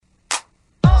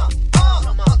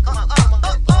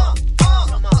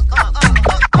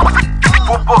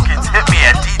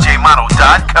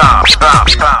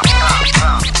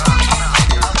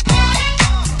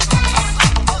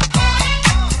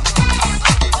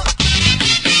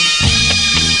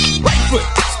foot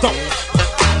stomp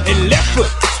and left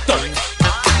foot stomp.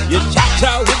 You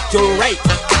cha-cha with your right,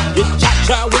 you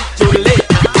cha-cha with your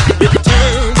left. You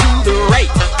turn to the right.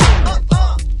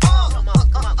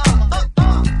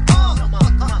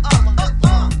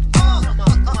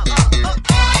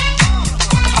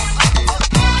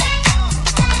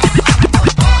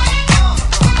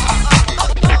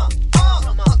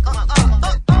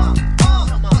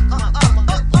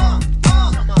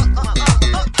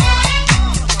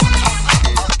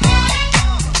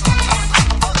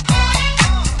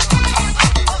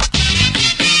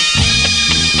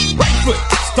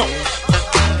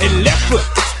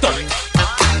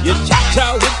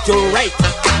 Your right,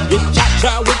 you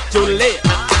cha-cha with your left.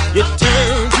 You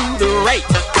turn to the right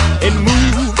and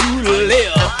move to the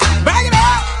left. Back it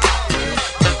up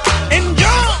and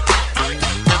jump.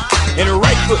 And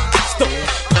right foot stomp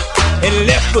and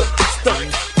left foot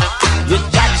stomp. You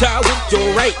cha-cha with your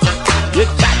right, you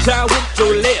cha-cha with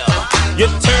your left. You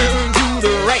turn to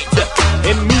the right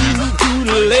and move to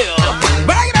the left.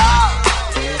 Back it up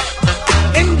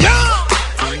and jump.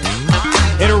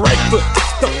 And right foot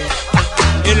stomp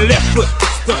and left foot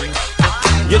stomp.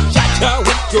 You cha-cha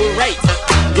with your right,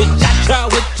 you cha-cha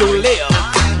with your left.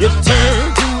 You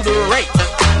turn to the right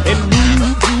and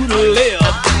move to the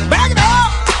left. Back it up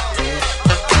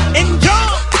and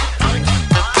jump.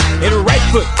 And right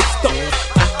foot stomp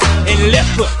and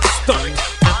left foot stomp.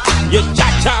 You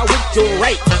cha-cha with your right,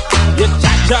 you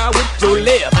cha-cha with your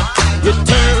left. You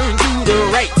turn to the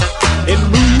right and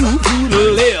move to the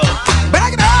left. Back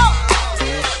it up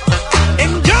and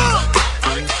jump.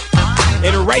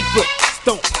 And right foot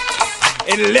stomp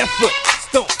and left foot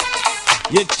stomp. You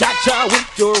cha-cha with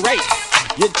your right,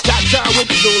 you cha-cha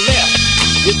with your left.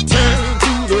 You turn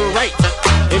to the right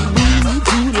and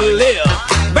move to the left.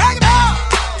 Back it up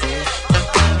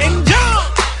and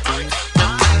jump.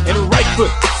 And right foot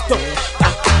stomp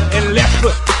and left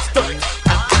foot stomp.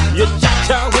 You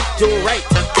cha-cha with your right,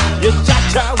 you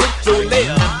cha-cha with your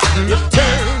left. You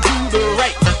turn to the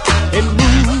right and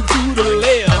move to the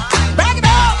left. Back it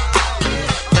up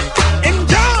and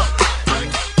jump.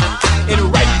 And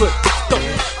right foot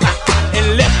stomp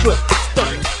and left foot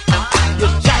stomp. You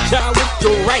cha-cha with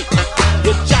your right,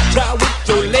 you cha-cha with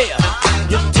your left.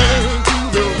 You turn to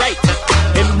the right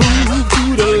and move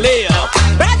to the left.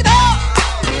 Back it up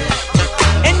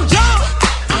and jump.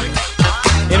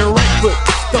 And right foot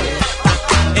stomp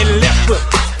and left foot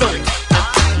stomp.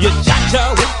 You cha-cha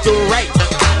with your right,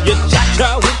 you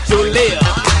cha-cha with your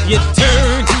left. You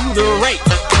turn to the right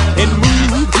and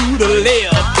move to the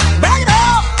left. Back it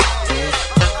up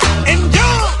and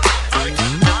jump.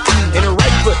 And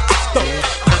right foot stomp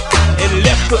and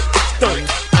left foot stomp.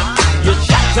 You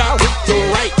cha-cha with your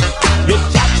right, you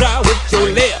cha-cha with your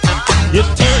left. You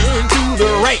turn to the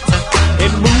right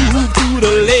and move to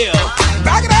the left.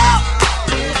 Back it up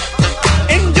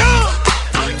and jump.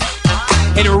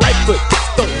 And right foot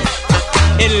stomp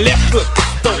and left foot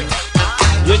stomp.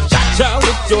 You cha-cha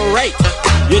with your right,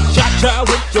 you cha-cha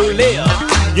with your left.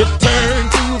 You turn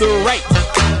to the right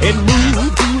and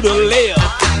move to the left.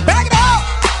 Back it up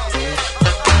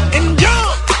and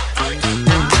jump.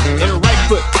 And right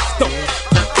foot stomp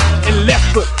and left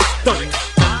foot stomp.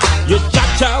 You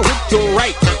cha-cha with your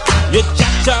right, you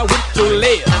cha-cha with your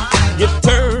left. You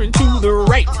turn to the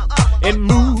right and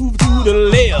move to the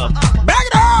left. Back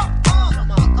it up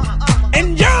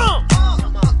and jump.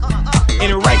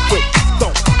 And right foot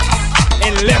stomp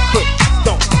and left foot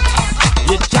stomp.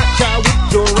 You cha-cha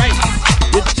with your right,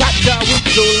 you cha-cha with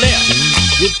your left.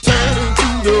 You turn to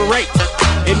the right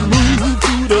and move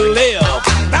to the left.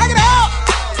 Back it up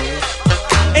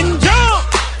and jump.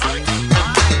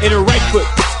 And right foot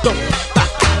stomp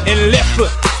and left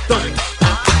foot stomp.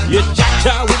 You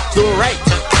cha-cha with your right,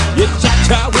 you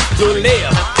cha-cha with your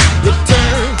left. You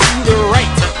turn to the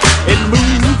right and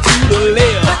move to the left.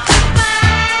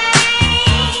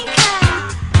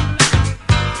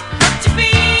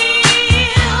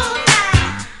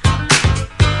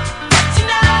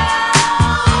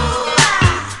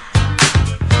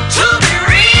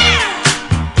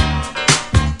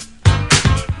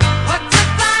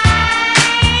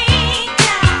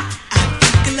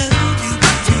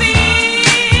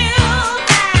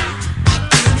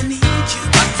 Need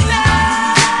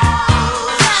you.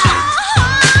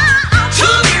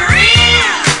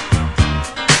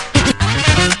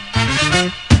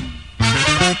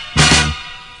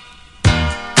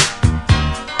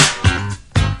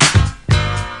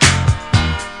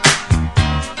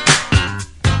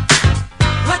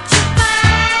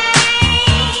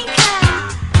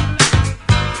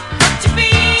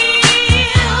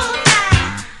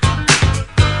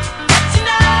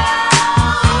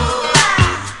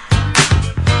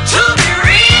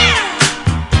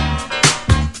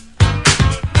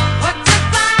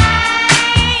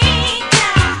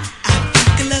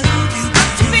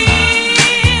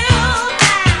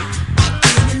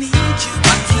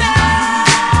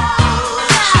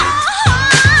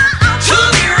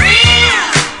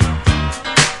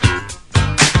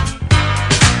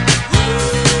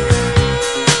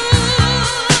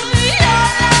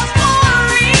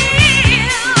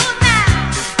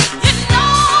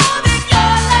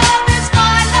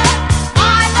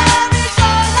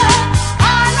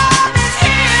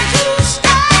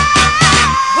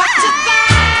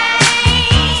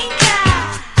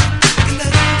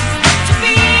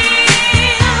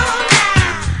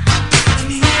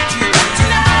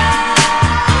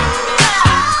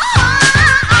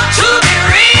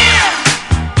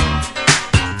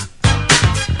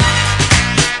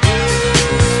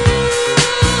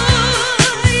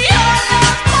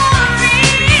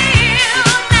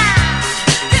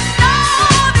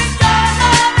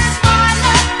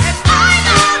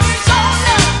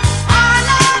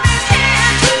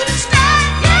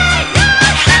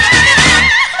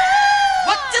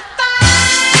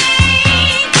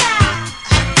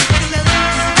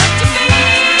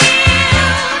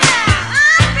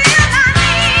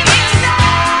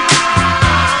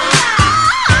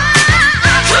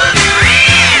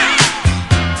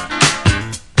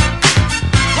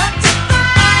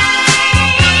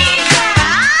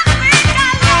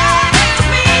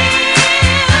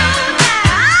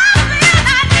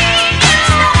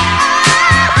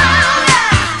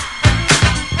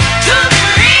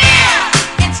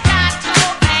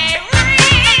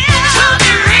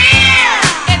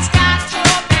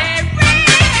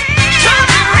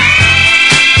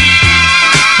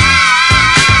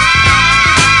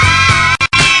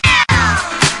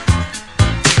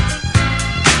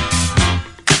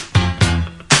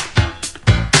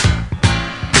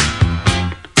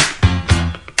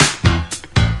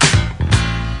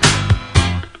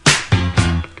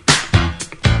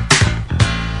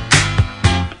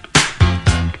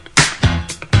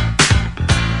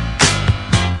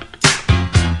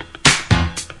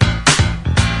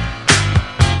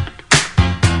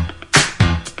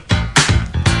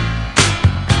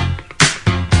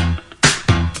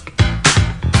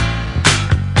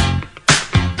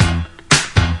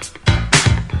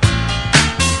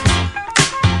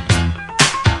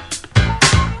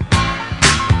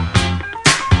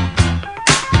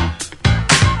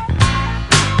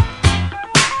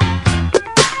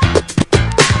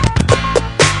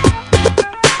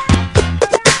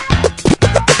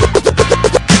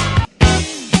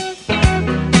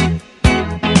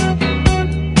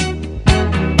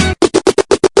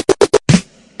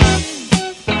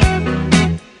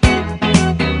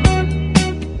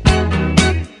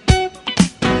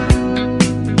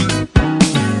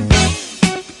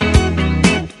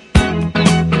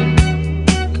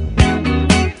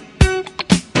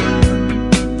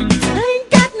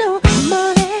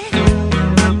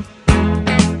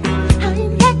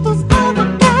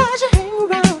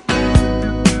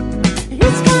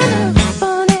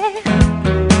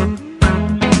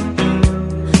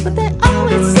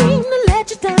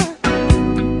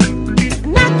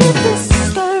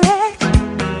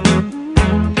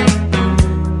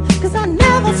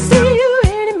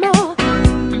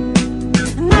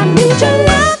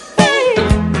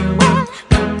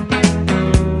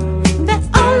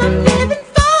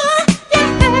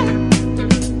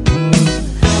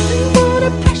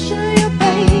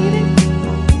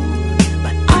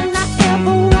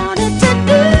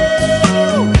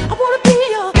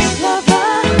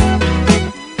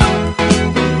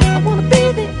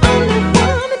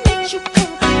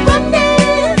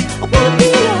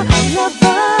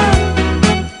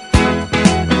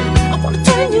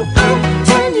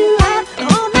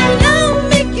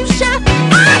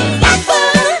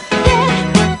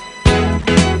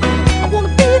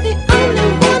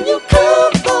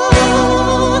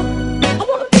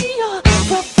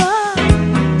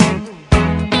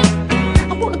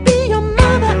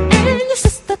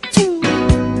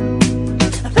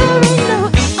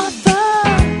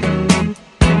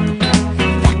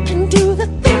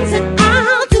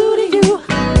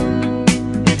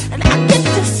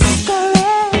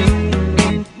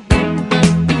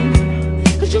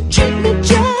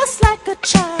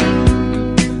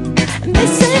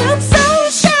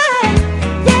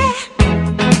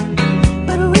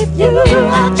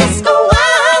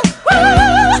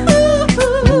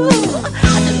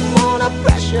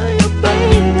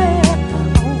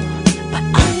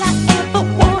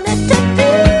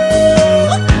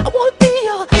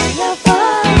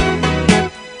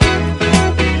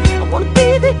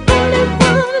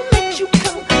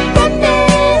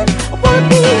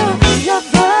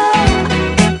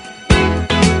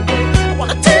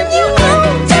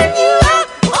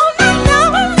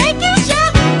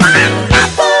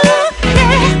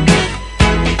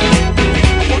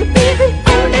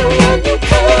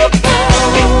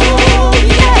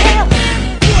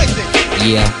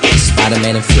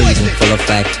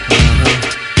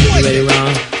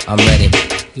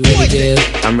 You ready, dude?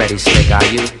 I'm ready, Slick, are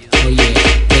you? Oh yeah,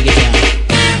 take it down.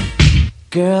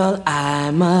 Girl, I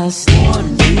must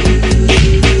warn you,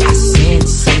 I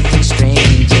sense something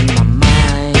strange in my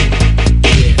mind.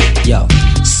 Yo,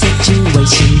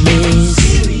 situation is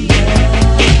serious.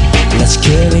 Let's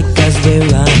cure it cause we're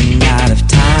running out of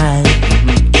time.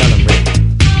 Tell 'em, Rick.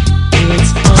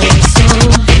 It's also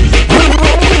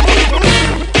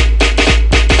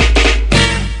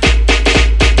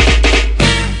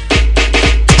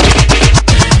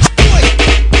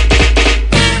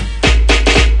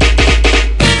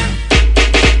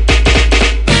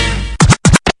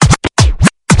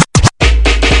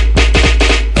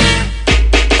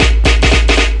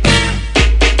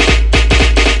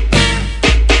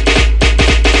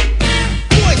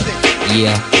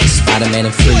Spider-Man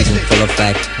and freezing, full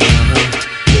effect.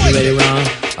 You ready, Ron?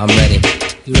 I'm ready.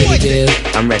 You ready, dude?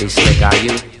 I'm ready, Slick, are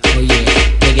you? Oh yeah,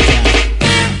 take it down.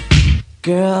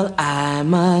 Girl, I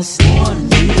must warn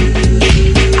you,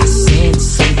 I sense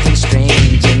something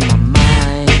strange in my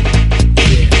mind.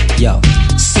 Yo,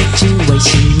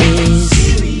 situation is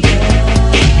serious.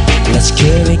 Let's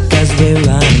cure it cause we're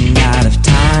running out of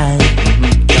time.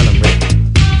 Tell 'em, Rick.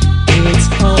 It's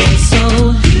all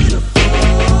so beautiful.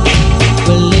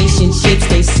 Relationships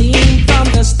they seem from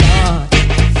the start.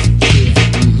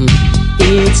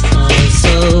 It's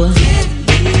also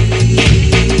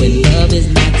when love is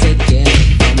not together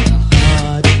from the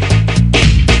heart.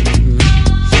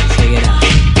 Check it out.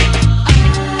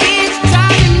 It's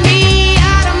driving me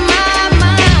out of my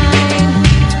mind.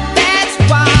 That's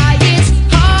why it's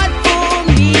hard for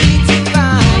me to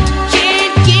find.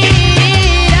 Can't get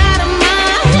it out of my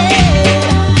head.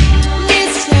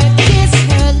 Kiss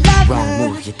her, love her. Wrong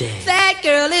move, you're dead. That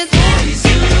girl is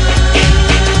poison.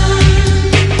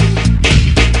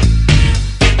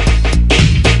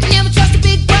 Never trust a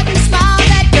big button smile.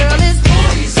 That girl is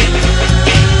poison.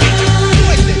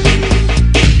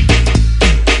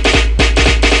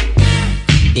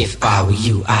 If I were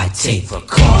you, I'd take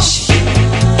precaution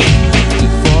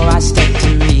before I step to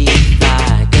meet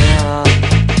my girl.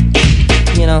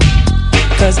 You know,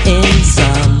 cause in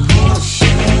some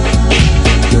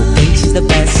your bitch is the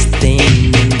best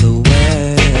thing in the world.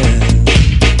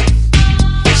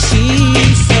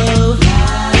 She's so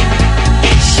high,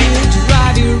 she'll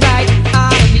drive you right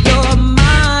out of your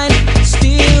mind.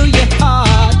 Steal your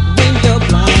heart when you're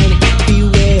blind.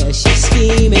 Beware, she's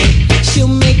scheming. She'll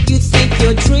make you think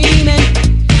you're dreaming.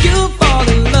 You'll fall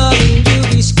in love and you'll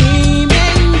be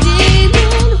screaming,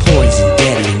 demon. Poison,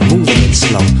 deadly, moving it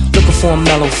slow. Looking for a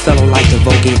mellow fellow like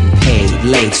DeVoe, getting paid,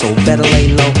 laid, so better lay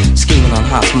low. Scheming on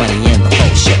house money and the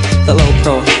whole shit. The low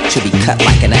pro should be cut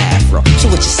like an afro. So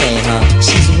what you saying, huh?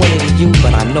 She's a winner to you,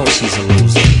 but I know she's a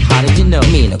loser. How did you know?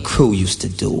 Me and the crew used to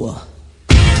do her.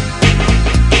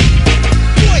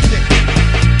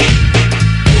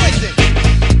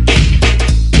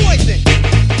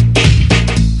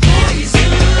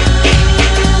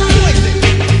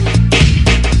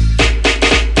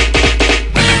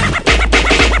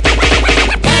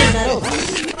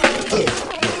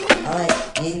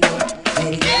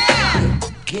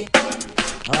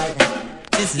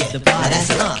 This is the part. That's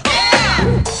it.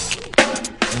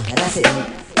 That's it.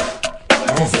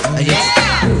 That's it.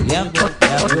 Yep.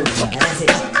 That's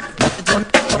it.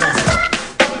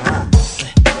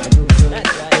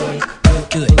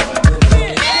 Do it.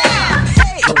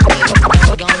 For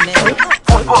bookings,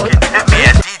 hit me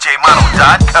at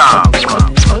djmano.com.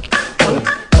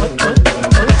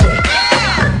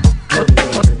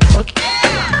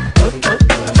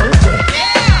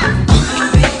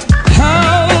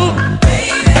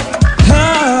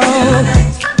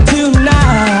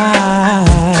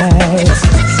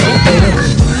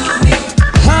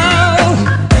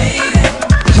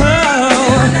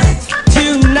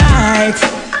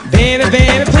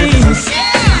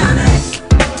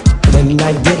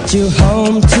 You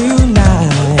home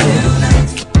tonight,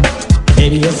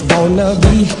 baby, it's gonna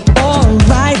be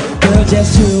alright, girl,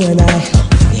 just you and I.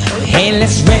 Hey,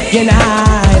 let's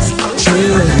recognize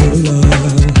true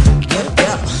love.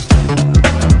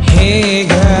 Hey,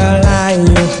 girl, are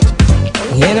you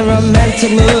in a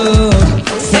romantic mood,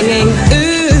 singing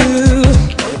ooh?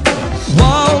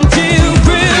 Won't you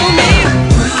groove me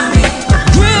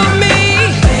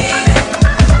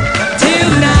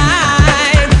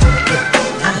tonight?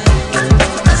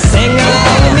 Sing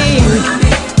along with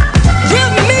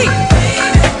me,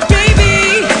 baby.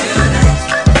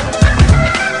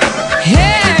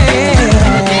 Hey,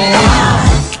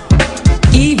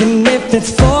 even if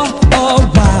it's for a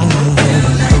while,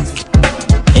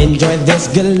 enjoy this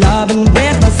good loving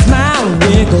with a smile.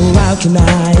 We'll go out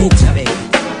tonight,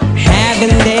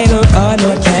 having dinner on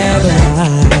your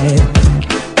candlelight.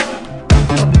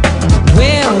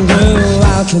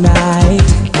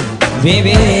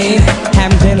 Baby,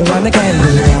 haven't been around the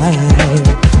candlelight.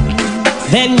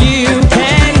 Then you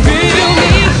can grill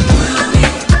me,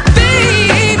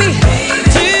 baby,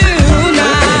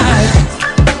 tonight.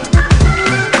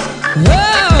 Oh,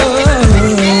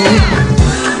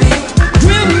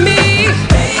 grill me,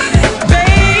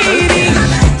 baby.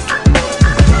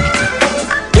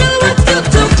 You want to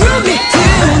grill me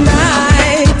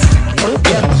tonight.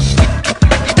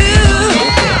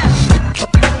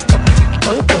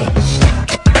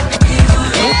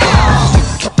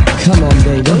 Come on,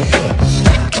 baby,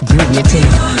 groove me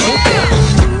tonight.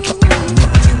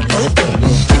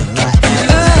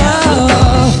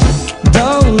 Oh,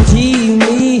 don't tease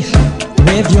me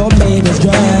with your baby's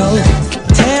girl.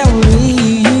 Tell me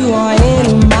you are in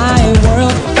my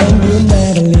world and you'll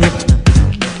never leave.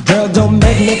 Girl, don't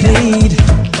make me plead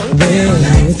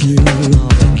with you.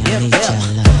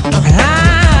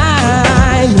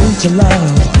 I need your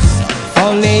love,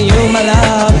 only you, my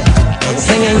love.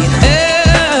 Singing,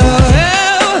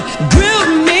 grill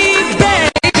me, baby,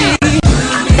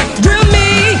 grill me,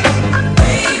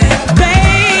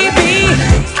 baby,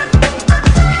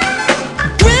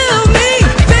 grill me,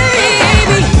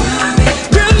 baby,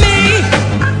 grill me,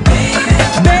 baby.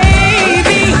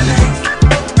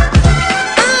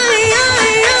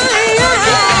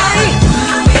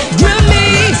 Grill me,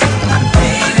 baby,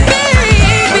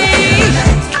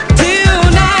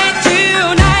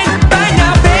 tonight, right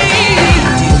now, baby.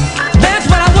 That's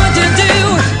what I want you to do.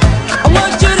 I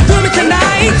want you to grill me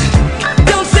tonight.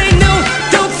 Don't say no,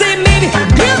 don't say maybe.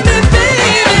 Grill me,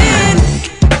 baby.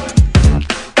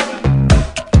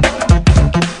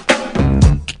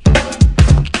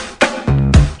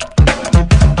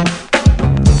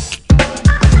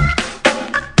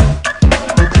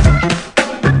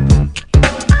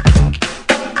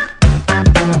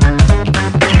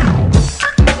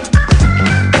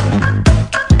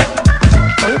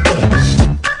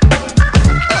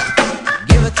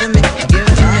 Give it to me, give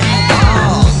it to me.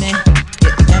 Oh, man.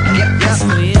 Yes,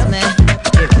 sweet, man.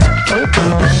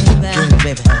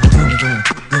 Baby,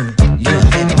 yeah,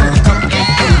 baby, come on.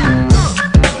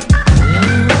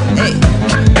 Hey.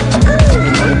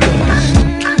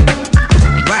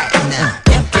 Right now.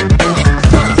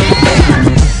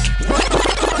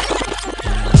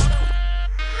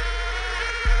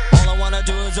 All I wanna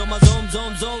do is on my zoom,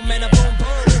 zoom, zoom, and a boom, boom.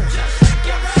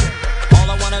 All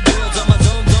I wanna do is on my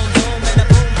zoom, zoom, zoom, and a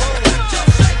boom, boom.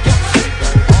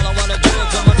 All I wanna do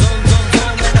is on my zoom, zoom,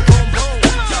 zoom, and a boom, boom.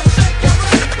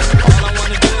 All I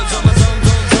wanna do is on my zoom,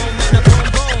 zoom, zoom, and a boom,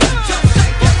 boom.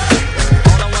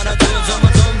 All I wanna do is on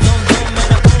my zoom, zoom, zoom, and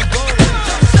a boom, boom.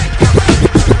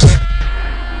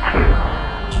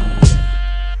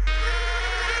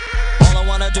 All I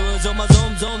wanna do is on my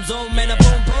zoom, zoom, zoom, and a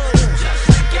boom, boom.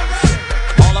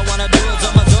 All I wanna do is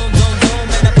on my zoom, zoom, zoom,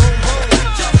 and a boom, boom.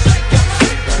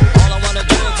 All I wanna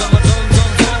do is on my zoom,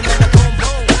 zoom, zoom, and a boom,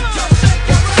 boom.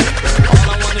 All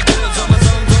I wanna do is on my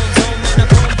zoom, zoom, zoom, and a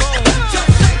boom, boom.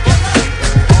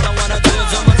 All I wanna do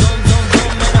is on my zoom, zoom,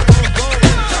 zoom, and a boom, boom.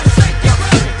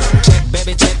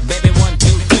 Check, baby, 1,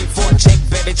 2, 3, 4. Check,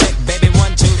 baby,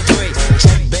 1, 2, 3.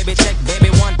 Check, baby,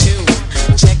 1, 2.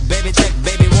 Check, baby,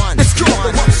 1. It's cool,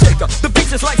 the one shaker. The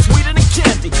beach is like sweeter than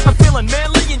candy. I'm feeling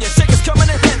manly and your shaker's coming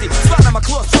in handy. Sliding my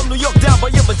claws from New York down by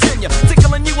your Virginia.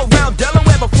 Tickling you around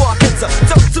Delaware before I enter.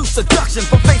 Double to seduction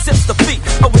from face hips to feet.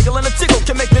 A wiggle and a tickle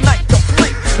can make the night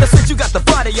complete. Now since you got the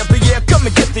body of the year, come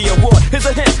and get the award. Here's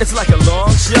a hint, it's like a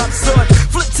long shot sword.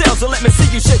 Flip tails and let me see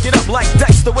you shake it up like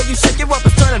dice. The way you shake it up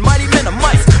is turning mighty men to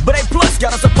mice. But A plus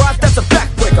got a surprise, that's a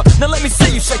backbreaker. Now let me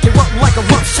see you shake it up like a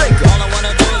rough shaker. All I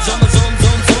wanna do is on my zoom,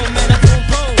 zoom, zoom, and a boom,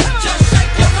 boom. Just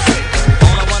shake it.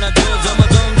 All I wanna do is on my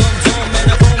zoom, zoom, zoom, and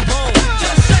a boom, boom.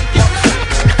 Just shake it.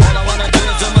 All I wanna do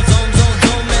is on my zoom, zoom,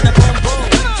 zoom, and a boom, boom.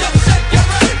 Just shake it.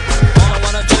 All I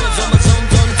wanna do is on my zoom,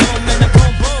 zoom, zoom, and a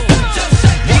boom, boom. Just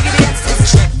shake it.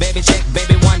 Check,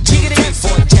 baby, 1, 2, 3,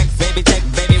 4. Check, baby,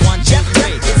 1, 2,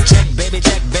 3. It's check,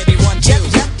 baby, 1, 2.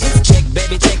 It's check,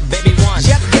 baby, 1.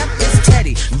 It's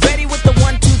Teddy, ready with the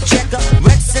 1, 2 checker.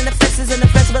 Rex in the fences in the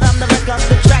fence, but I'm the wreck off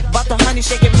the track. Bought the honey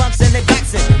shaking rumps and they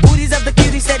vaccine. Booties of the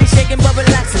cutie steady shaking but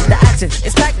relaxing. The action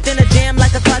is packed in a jam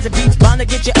like a closet beach. Bound to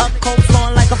get you up cold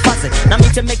flowing like a faucet. Not me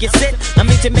to make you sit, not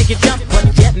me to make you jump, but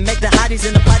yet make the hotties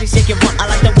in the party shake it rump. I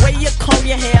like the way you comb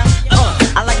your hair.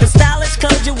 I like the stylish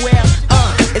clothes you wear.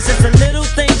 It's just the little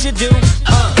things you do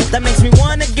that makes me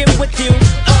wanna get with you.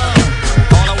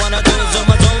 All I wanna do is on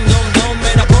my zoom, zoom, zoom,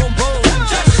 and a boom, boom.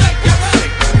 Just shake it.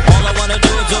 All I wanna do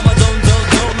is on my zoom, zoom,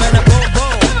 zoom, and a boom,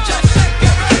 boom. Just shake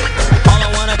it. All I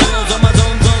wanna do is on my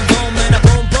zoom, zoom, zoom, and a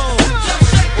boom, boom. Just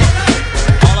shake it.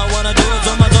 All I wanna do is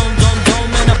on my zoom, zoom,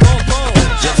 zoom, and a boom, boom.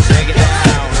 Just break it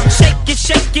down. Shake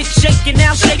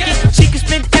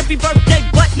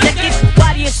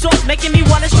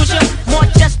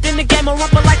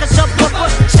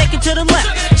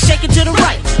shake it to the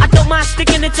right. I don't mind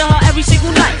sticking it to her every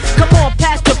single night. Come on,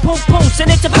 pass the poom poom, send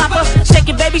it to Papa. Shake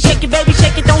it, baby, shake it, baby,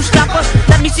 shake it, don't stop her.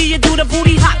 Let me see you do the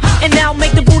booty hop, and now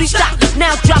make the booty stop.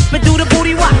 Now drop it, do the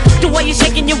booty walk. The way you're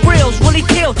shaking your grills really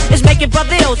kill. It's making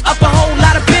brothers up a whole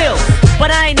lot of bills. But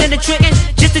I ain't into tricking,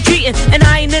 just the treating, and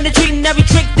I ain't into treating every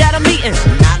trick that I'm eating.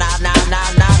 Nah.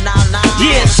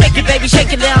 Yeah, shake it, baby,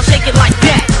 shake it down, shake it like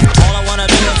that. All I wanna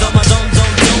do is on my dome, dome,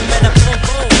 dome, and a boom,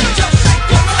 boom. Just shake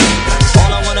it.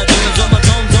 All I wanna do is on my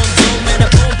dome, dome, dome, and a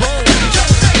boom, boom. Just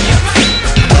shake it.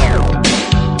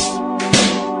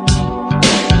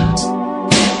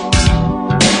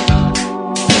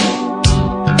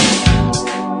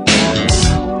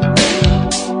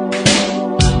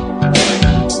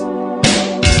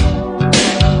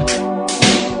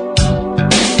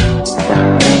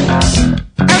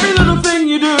 Every little thing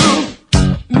you do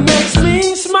makes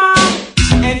me smile.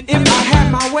 And if I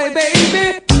had my way,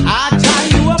 baby, I'd tie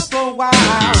you up for a while.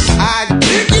 I'd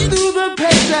dig you through the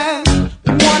paces,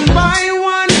 one by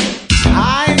one.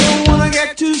 I don't wanna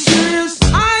get too serious,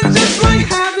 I just like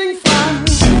having fun.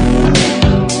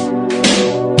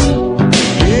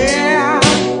 Yeah.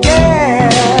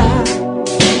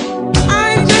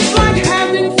 I just like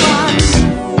having fun.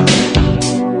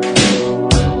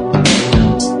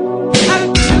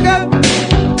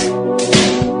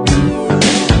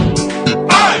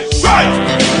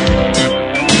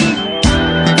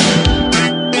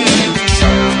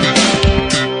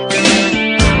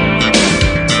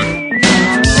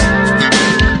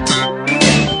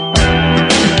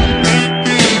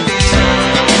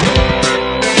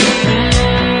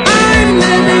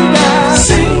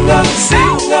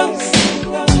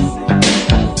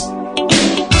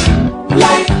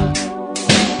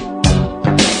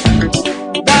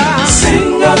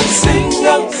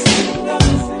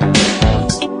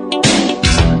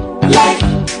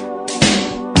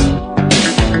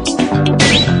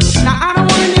 Now I don't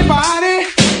want anybody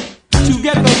to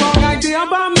get the wrong idea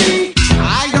about me.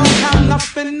 I don't have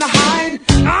nothing to hide.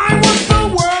 I want the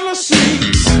world to see.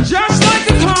 Just like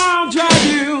the car I'll drive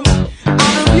you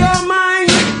out of your mind.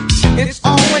 It's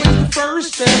always the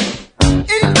first step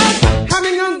in us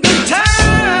having a good time.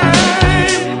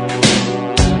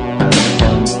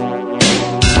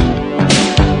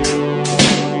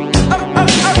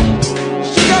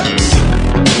 Sugar.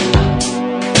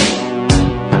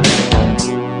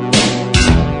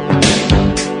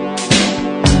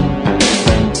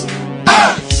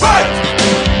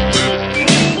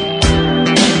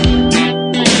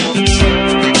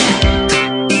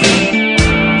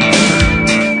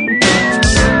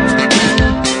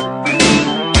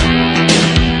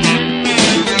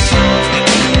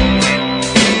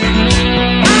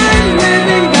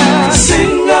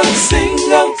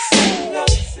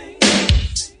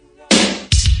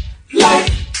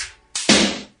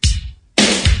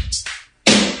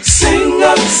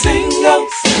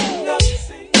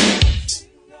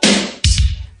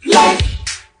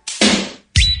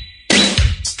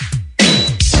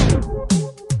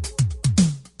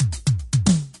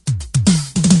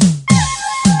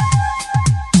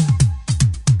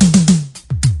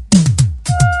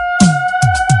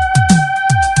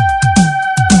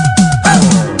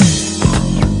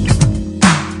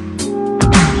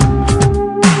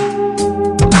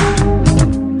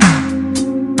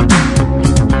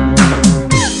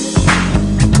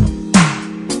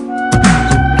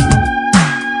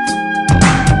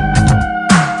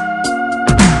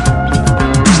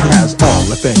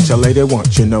 A lady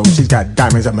wants, you know. She's got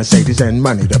diamonds, a Mercedes, and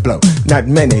money to blow. Not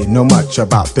many know much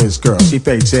about this girl. She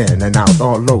fades in and out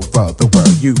all over the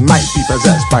world. You might be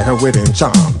possessed by her wit and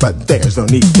charm, but there's no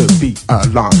need to be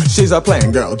alarmed. She's a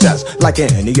plain girl just like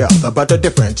any other, but the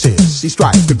difference is she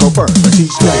strives to go further.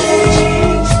 She's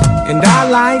strange, and I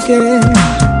like it.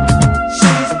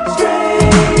 She's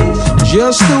strange,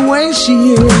 just the way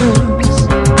she is.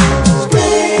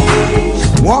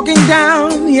 Strange, walking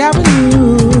down the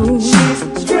avenue.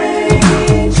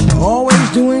 Always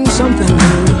doing something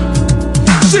new.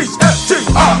 She's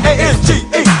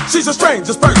S-T-R-A-N-G-E. She's the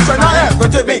strangest person I ever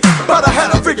did meet, but I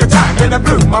had a freaking time and it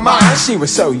blew my mind. She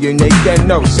was so unique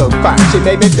and oh so fine. She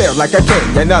made me feel like a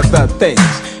king and other things.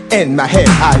 In my head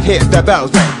I hear the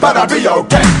bells ring, but I'll be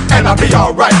okay and I'll be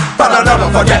alright. But I'll never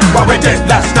forget what we did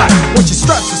last night. When she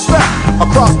struts the strap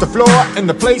across the floor, and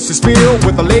the place is filled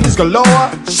with the ladies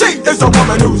galore. She is a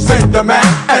woman who's in demand,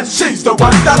 and she's the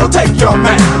one that'll take your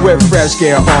man. With fresh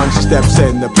gear on, she steps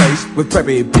in the place with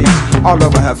preppy beats all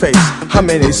over her face. Her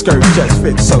mini skirt just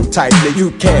fits so tightly,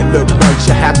 you can't look once,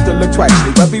 you have to look twice.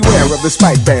 But beware of the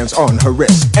spike bands on her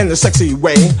wrist, and the sexy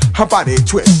way her body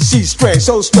twists. She's strange,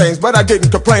 so strange, but I didn't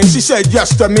complain. She said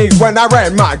yes to me when I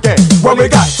ran my game. When we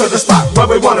got to the spot where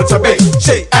we wanted to be,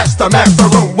 she asked the man for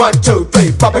room 1, 2,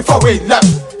 3. But before we left,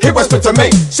 he whispered to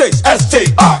me, she's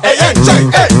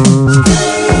S-T-R-A-N-J-A.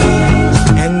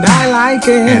 And I like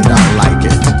it. And I like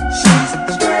it. She's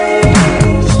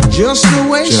strange. Just the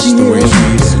way she is.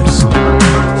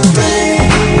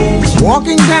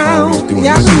 Walking down the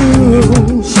avenue.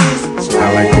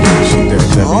 I like the way she does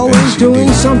everything. Always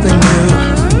doing something new.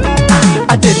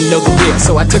 I didn't know the deal,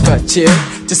 so I took a chill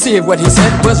to see if what he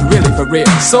said was really for real.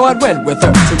 So I went with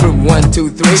her to room 1, 2,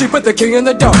 3. She put the key in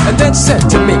the door and then said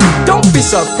to me, don't be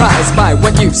surprised by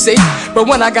what you see. But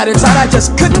when I got inside, I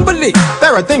just couldn't believe.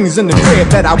 There are things in the crib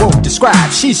that I won't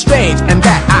describe. She's strange and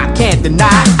that I can't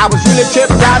deny. I was really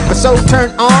tripped out but so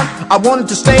turned on, I wanted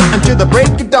to stay until the break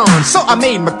of dawn. So I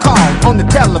made my call on the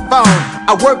telephone.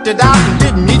 I worked it out and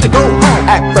didn't need to go home.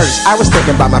 At first I was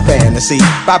thinking about my fantasy,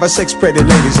 5 or 6 pretty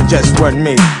ladies and just one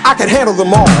me. I could handle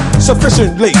them all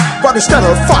sufficiently, but instead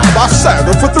of 5 I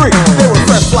settled for 3. They were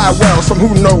fresh fly wells from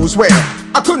who knows where.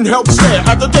 I couldn't help stare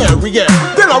at the derriere.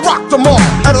 Then I rocked them all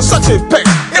at a such a pace.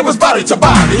 It was body to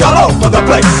body all over the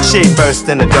place. She burst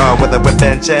in the door with a whip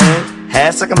and chain.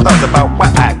 Had second thoughts about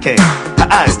why I came. Her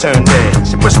eyes turned red.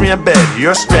 She pushed me in bed.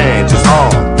 You're strange, is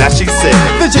all that she said.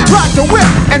 Then she dropped the whip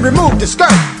and removed the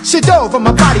skirt. She dove on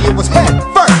my body, it was head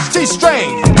first. She's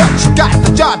strange, but she got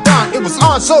the job done. It was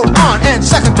on, so on, and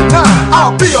second to none.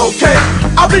 I'll be okay,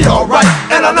 I'll be alright,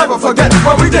 and I'll never forget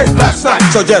what we did last night.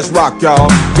 So just rock, y'all,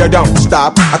 you don't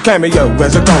stop. A cameo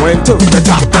as a going to the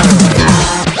top.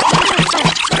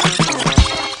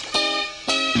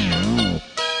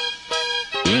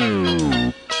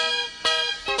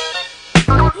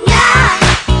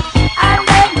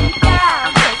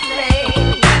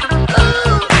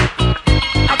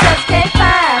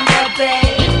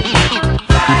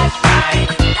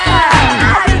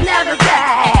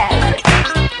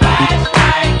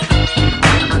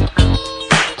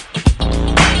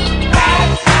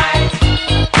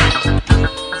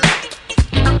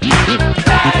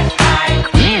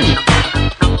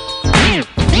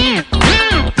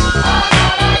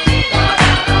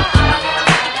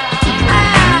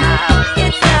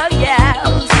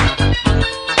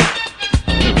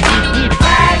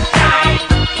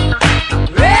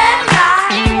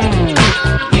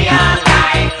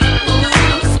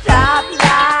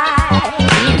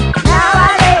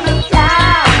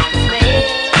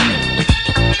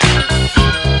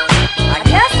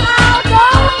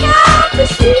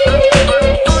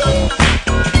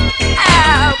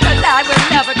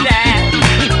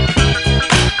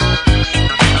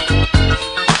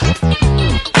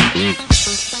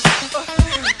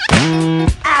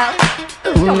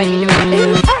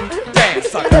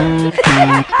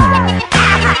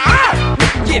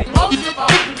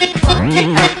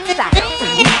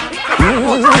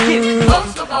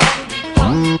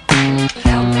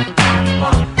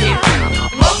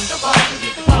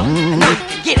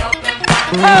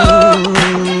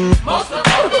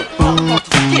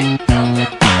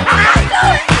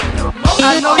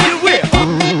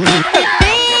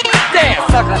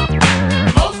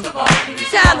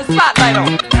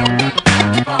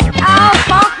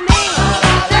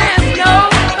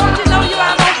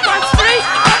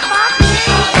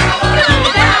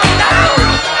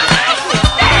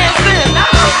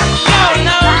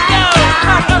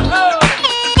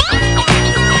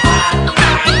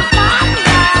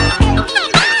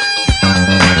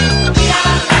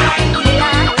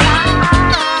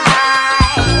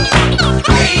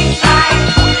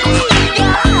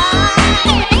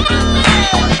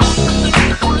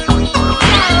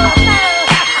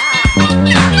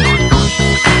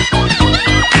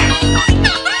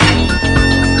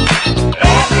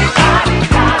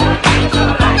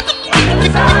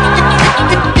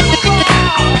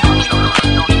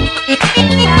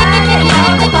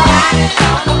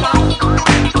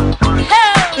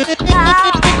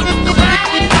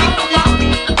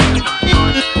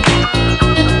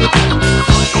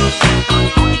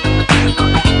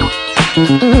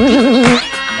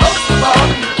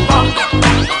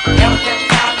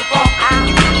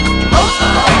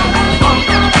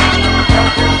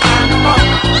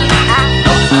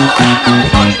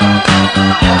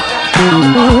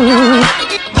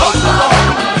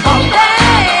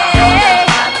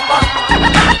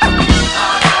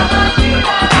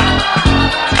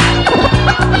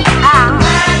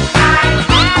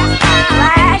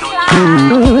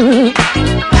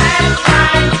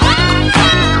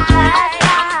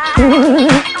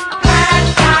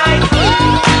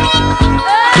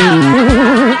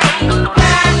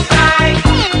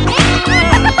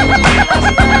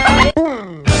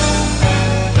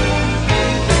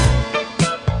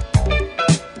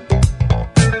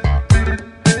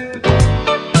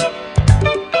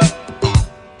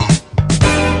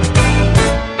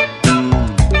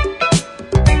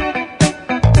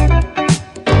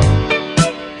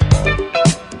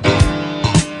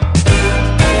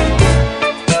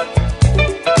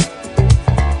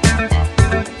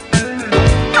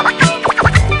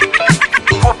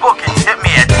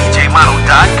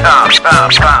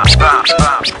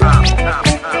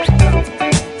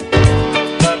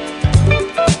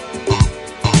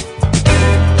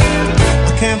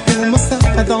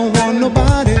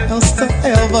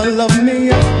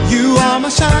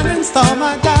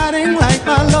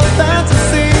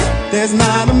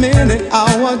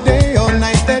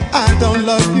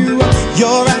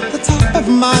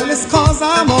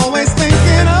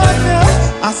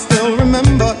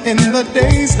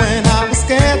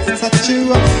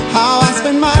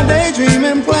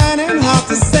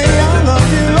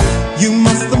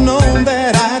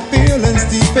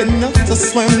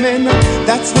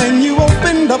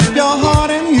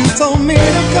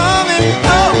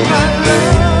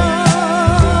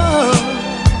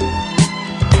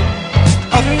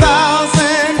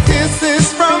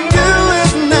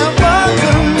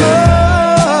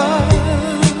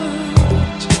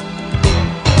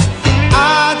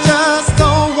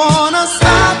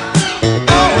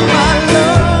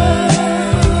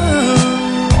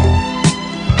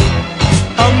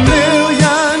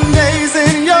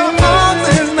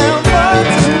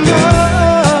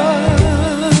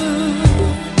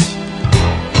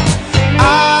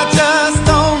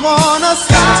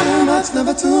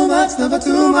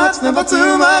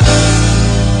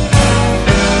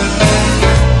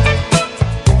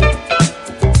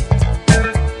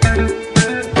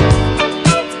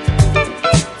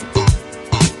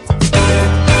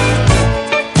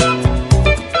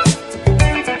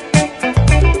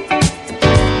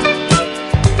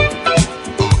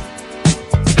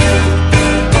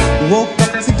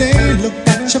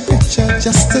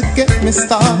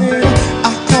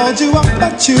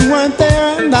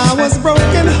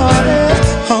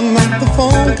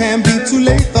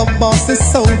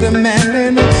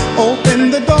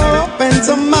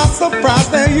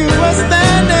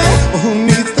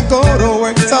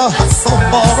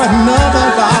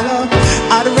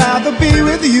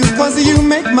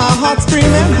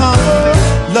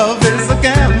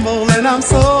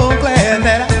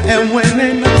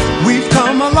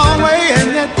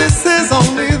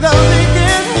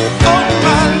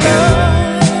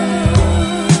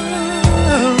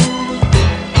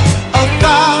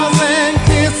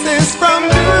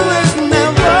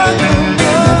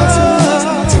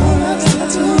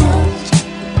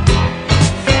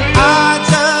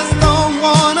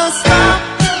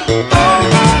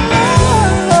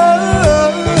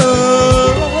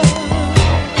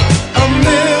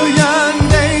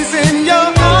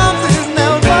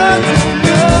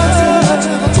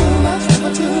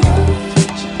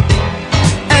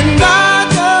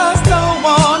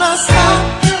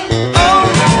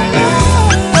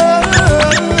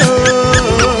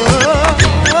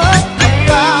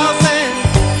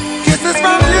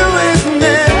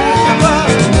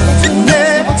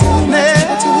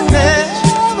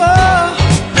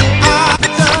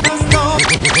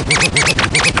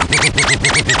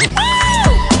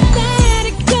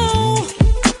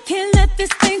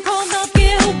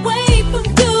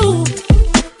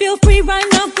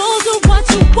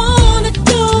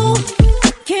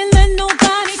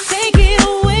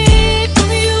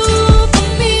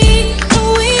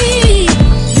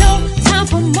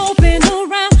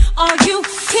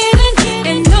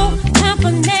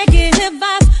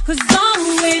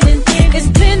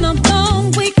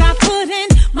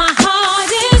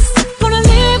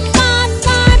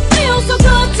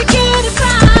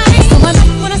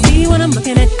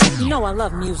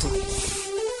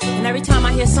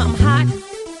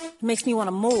 makes me want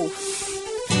to move.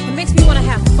 It makes me want to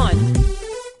have fun.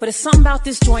 But it's something about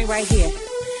this joint right here.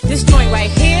 This joint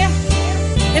right here,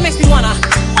 it makes me want to,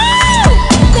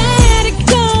 let it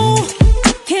go.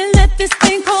 Can't let this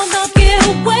thing called love get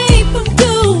away from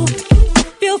you.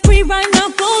 Feel free right now,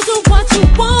 go do what you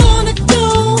want to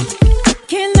do.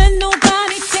 Can't let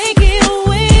nobody take it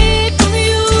away from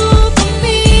you, from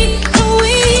me, from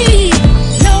we.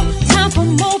 No time for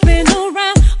moping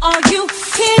around, are you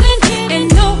kidding? And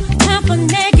no time for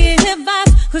negative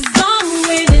vibes, cause I'm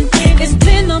winning. It's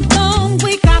been a long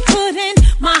week, I put in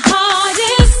my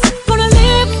hardest. Gonna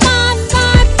live my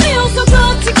life,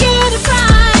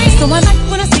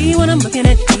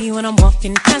 I'm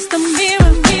walking past the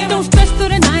mirror. Don't stress through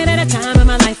the night at a time in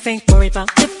my life. Ain't worried about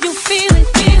if you feel it.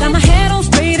 Got my head on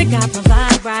straight, I got my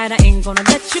vibe right. I ain't gonna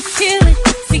let you kill it.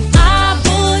 See, I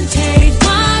wouldn't change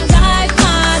my life.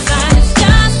 My life's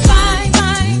just fine,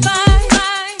 fine, fine,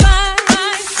 fine, fine,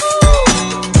 fine. Ooh,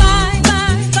 fine,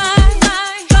 fine, fine,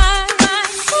 fine, fine,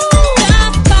 fine. Ooh,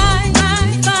 just fine,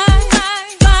 fine, fine,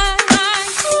 fine, fine, fine.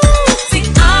 Ooh, see,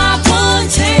 I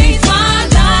wouldn't change my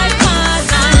life. My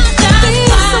life's just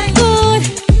fine. Feels so good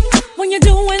when you're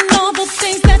doing all the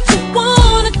things that you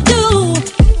wanna do.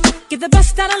 Get the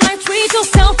best out of life, treat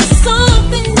yourself to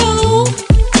something new.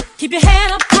 Keep your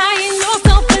head up high in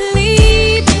yourself,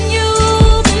 believe in you,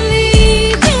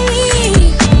 believe in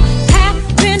me.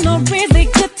 Having a really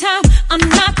good time, I'm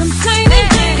not complaining,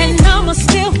 and I'ma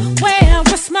still wear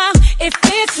a smile if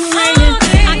it's raining.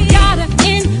 I gotta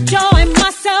enjoy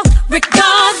myself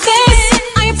regardless.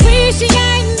 I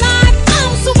appreciate life,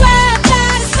 I'm so glad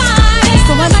that it's mine.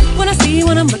 So I like what I see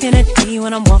when I'm looking at me,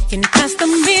 when I'm walking past the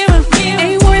mirror.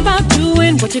 Ain't worried about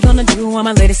doing what you're gonna do, I'm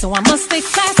a lady, so I must stay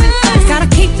classy. Gotta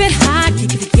keep it high,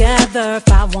 keep it together if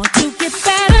I want to get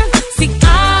better. See,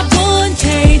 I wouldn't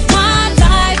change my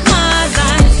life. My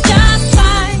life's just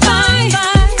fine, fine,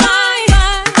 fine, fine,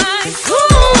 fine, fine.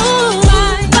 Ooh,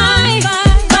 fine, fine,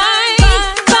 fine, fine,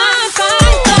 fine, fine,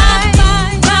 fine,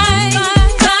 fine, fine,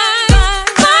 fine,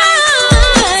 fine.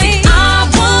 See, I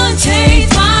wouldn't change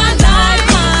my life.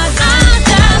 My life's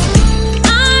just,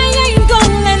 I ain't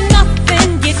gonna let nothing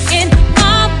get in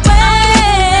my way.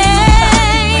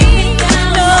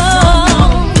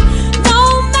 No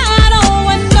matter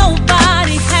what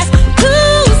nobody has to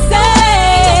say.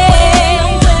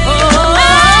 Oh, I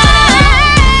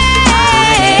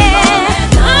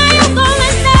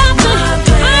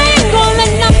ain't gonna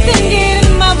let nothing get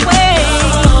in my way.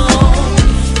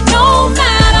 No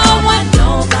matter what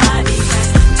nobody has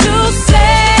to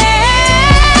say.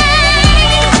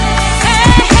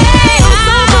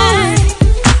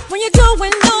 When you're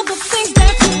doing all the things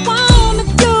that you wanna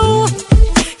do,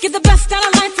 get the best out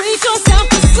of life, treat yourself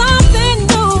to something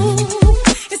new.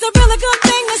 It's a really good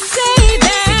thing to say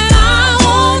that I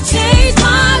won't change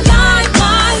my life.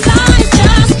 My life's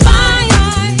just fine,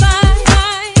 fine,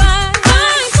 fine, fine,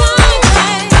 fine,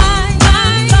 fine, fine,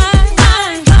 fine, fine,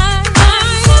 fine,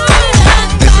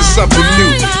 fine. This is something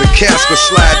new, the Casper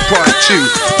Slide Part 2,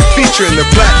 featuring the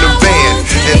Platinum Band.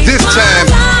 And this time,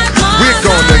 we're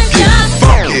gonna get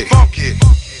funky.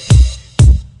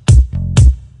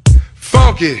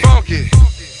 Funky. Funky.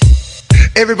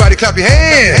 Everybody clap your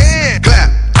hands.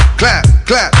 Clap, clap,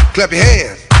 clap, clap your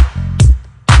hands.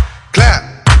 Clap,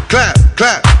 clap,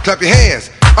 clap, clap your hands.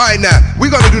 All right, now, we're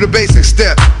gonna do the basic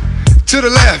step. To the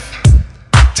left.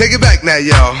 Take it back now,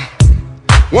 y'all.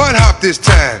 One hop this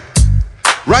time.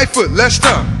 Right foot, let's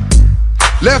stomp.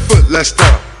 Left foot, let's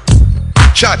stomp.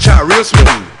 Cha-cha, real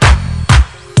smooth.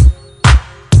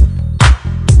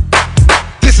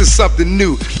 This is something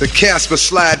new, the Casper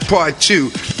Slide Part 2,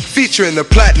 featuring the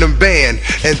Platinum Band.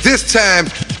 And this time,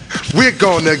 we're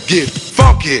gonna get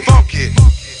funky. Funky.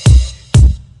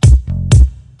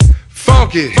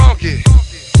 Funky. Funky.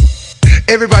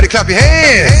 Everybody clap your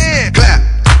hands. Clap,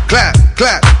 clap,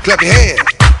 clap, clap your hands.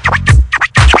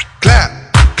 Clap,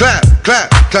 clap, clap,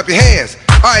 clap your hands.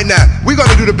 All right, now, we're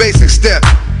gonna do the basic step.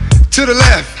 To the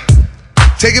left.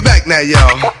 Take it back now,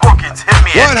 y'all. Bookings, hit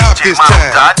me One at hop this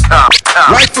time.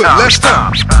 DJMano.com. Right foot, let's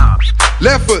stomp.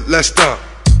 Left foot, let's stomp.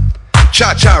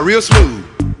 Cha-cha, real smooth.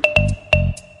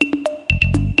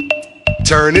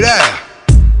 Turn it out.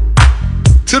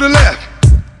 To the left.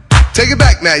 Take it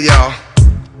back now, y'all.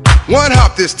 One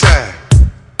hop this time.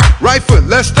 Right foot,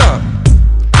 let's stomp.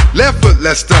 Left foot,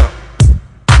 let's stomp.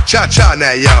 Cha-cha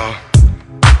now, y'all.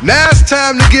 Now it's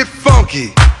time to get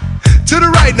funky. To the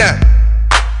right now.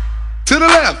 To the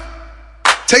left.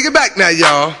 Take it back now,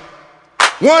 y'all.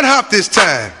 One hop this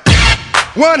time.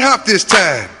 One hop this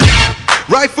time.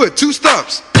 Right foot, 2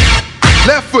 stumps.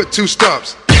 Left foot, 2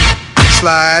 stumps.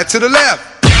 Slide to the left.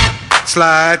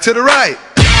 Slide to the right.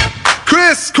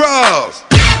 Crisscross.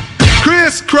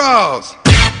 Crisscross.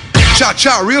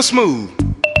 Cha-cha, real smooth.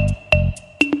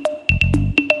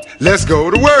 Let's go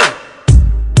to work.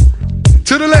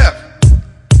 To the left.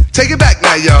 Take it back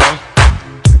now, y'all.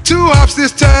 2 hops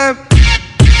this time.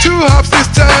 2 hops this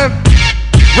time.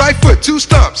 Right foot, 2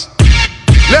 stumps.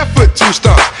 Left foot, 2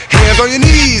 stumps. Hands on your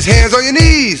knees, hands on your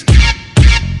knees.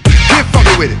 Get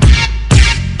funky with it.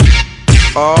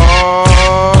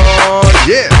 Oh,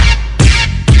 yeah.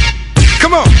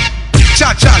 Come on.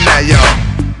 Cha-cha now, y'all.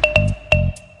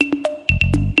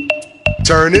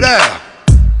 Turn it out.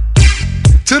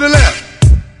 To the left.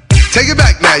 Take it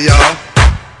back now, y'all.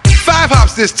 5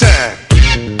 hops this time.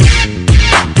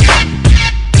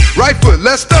 Right foot,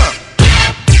 let's stomp.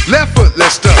 Left foot,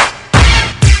 let's stomp.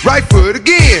 Right foot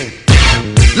again.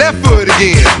 Left foot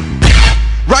again.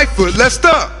 Right foot, let's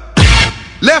stomp.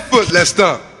 Left foot, let's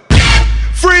stomp.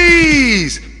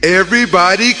 Freeze!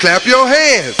 Everybody clap your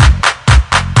hands.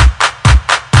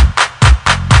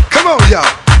 Come on,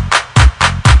 y'all.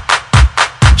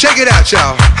 Check it out,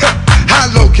 y'all.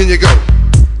 How low can you go?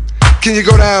 Can you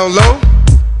go down low?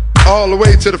 All the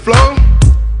way to the floor?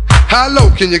 How low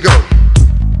can you go?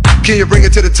 Can you bring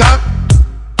it to the top?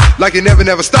 Like you never,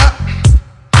 never stop?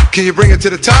 Can you bring it to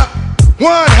the top?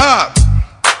 One hop.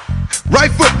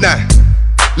 Right foot now.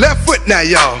 Left foot now,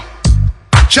 y'all.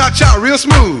 Cha-cha real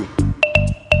smooth.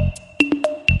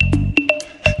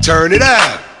 Turn it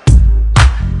out.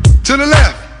 To the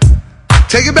left.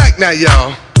 Take it back now,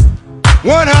 y'all.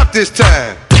 One hop this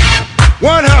time.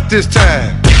 One hop this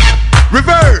time.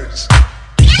 Reverse.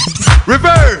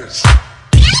 Reverse.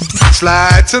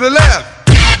 Slide to the left.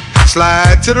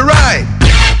 Slide to the right.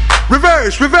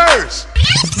 Reverse, reverse.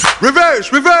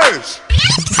 Reverse, reverse.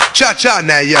 Cha-cha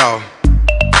now, y'all.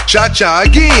 Cha-cha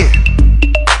again.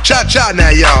 Cha-cha now,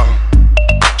 y'all.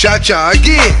 Cha-cha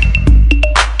again.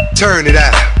 Turn it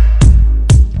out.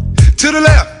 To the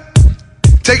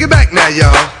left. Take it back now,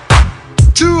 y'all.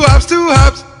 Two hops, two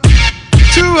hops.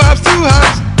 Two hops, two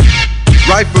hops.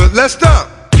 Right foot, let's stomp.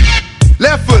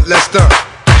 Left foot, let's stomp.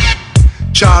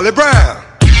 Charlie Brown.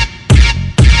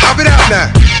 Hop it out now.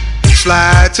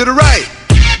 Slide to the right.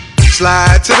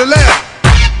 Slide to the left.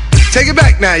 Take it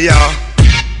back now, y'all.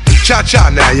 Cha-cha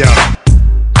now, y'all.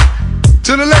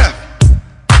 To the left.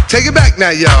 Take it back now,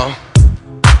 y'all.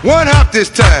 One hop this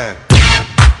time.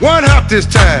 One hop this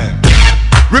time.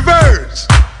 Reverse.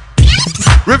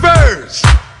 Reverse.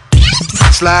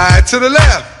 Slide to the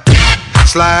left.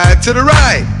 Slide to the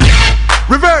right.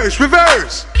 Reverse,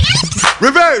 reverse.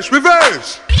 Reverse,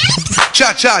 reverse.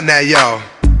 Cha-cha now, y'all.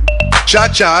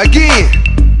 Cha-cha again.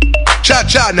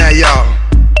 Cha-cha now, y'all.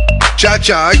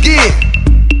 Cha-cha again.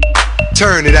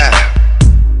 Turn it out.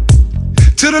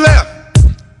 To the left.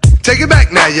 Take it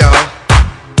back now, y'all.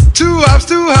 Two hops,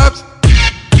 two hops.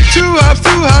 Two hops,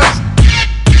 two hops.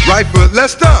 Right foot,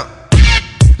 let's stomp.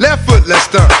 Left foot, let's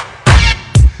stomp.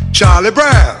 Charlie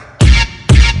Brown.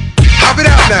 Hop it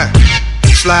out now.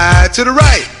 Slide to the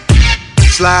right.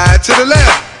 Slide to the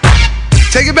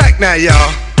left. Take it back now,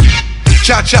 y'all.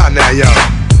 Cha-cha now, y'all.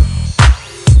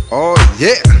 Oh,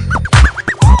 yeah.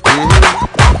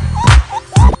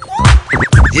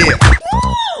 Yeah.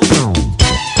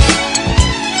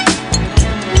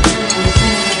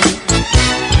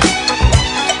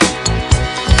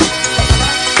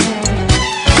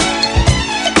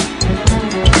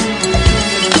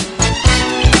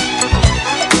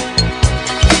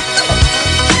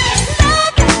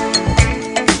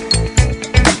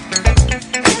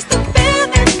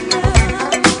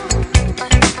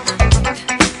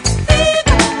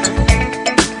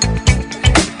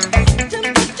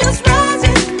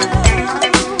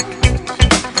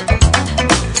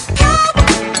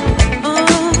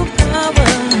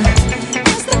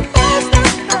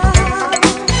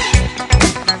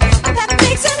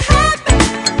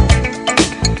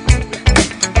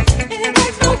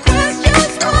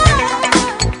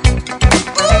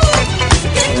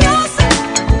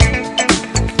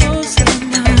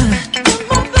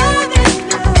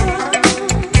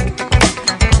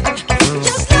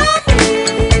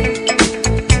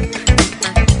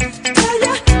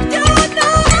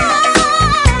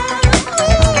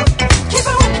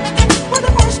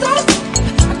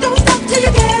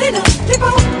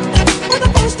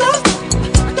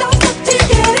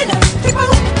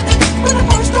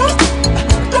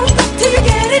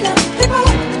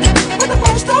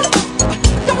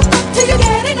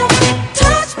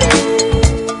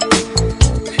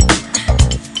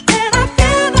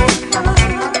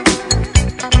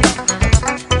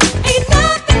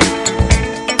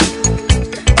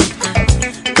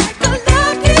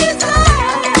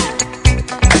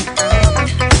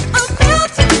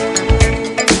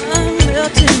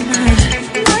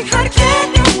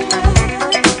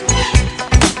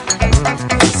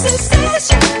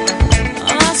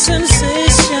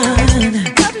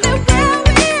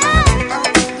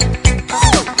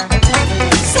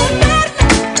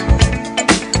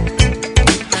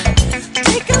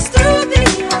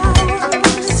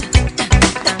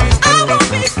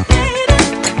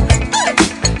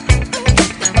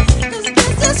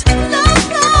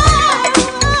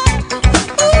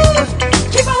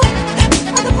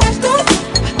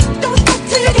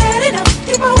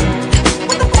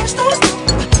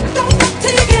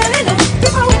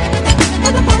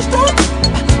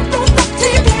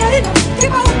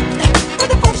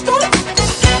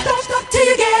 Till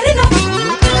you get enough.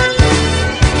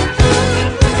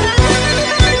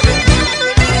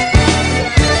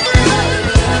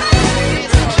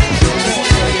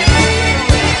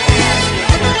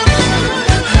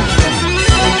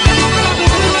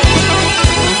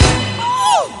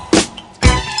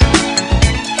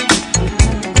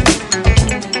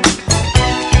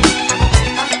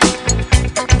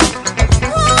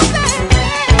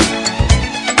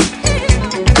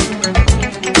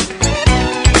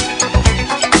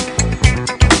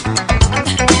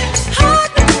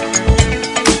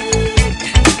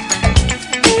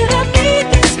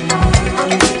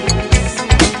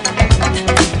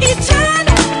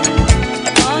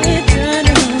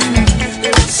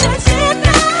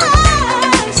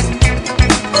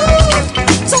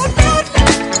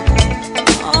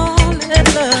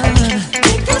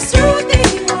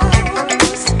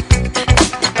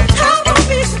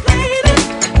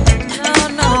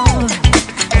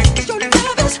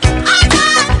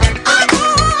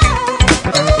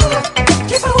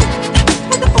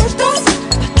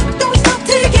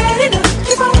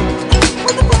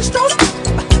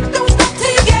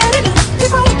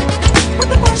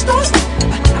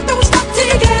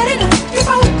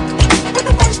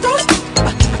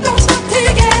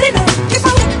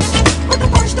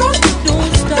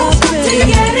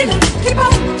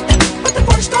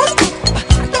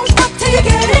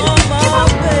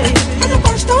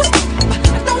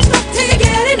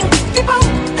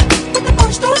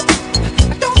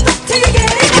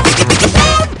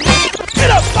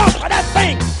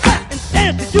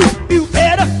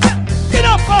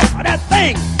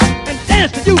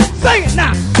 dance to you, sing it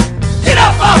now. Get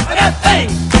up off of that thing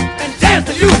and dance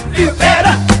to you, feel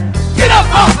better. Get up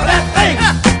off of that thing,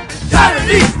 try to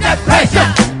release that pressure.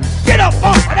 Get up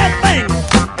off of that thing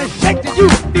and shake till you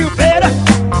feel better.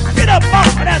 Get up off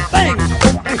of that thing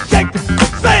and shake till,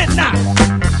 say it now.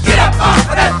 Get up off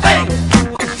of that thing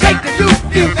and shake till you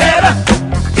feel better.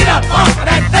 Get up off of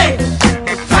that thing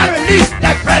and try to release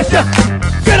that pressure.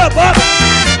 Get up off.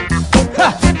 Ha.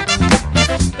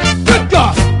 Good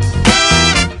God.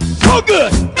 So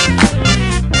good.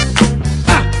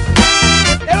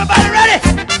 Everybody ready?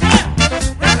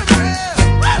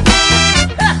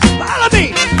 Follow me.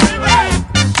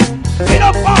 Get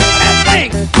up off of that thing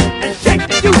and shake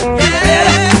the you feel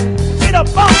better. Get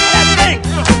up off of that thing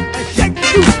and shake the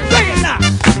you. Sing it now.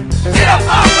 Get up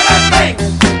off of that thing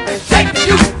and shake the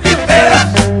you feel better.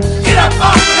 Get up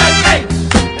off of that thing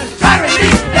and try to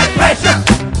release that pressure.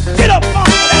 Get up off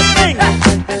of that thing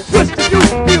and twist the you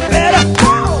feel better.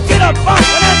 Get up off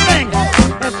of that thing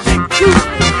and shake the you.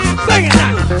 Sing it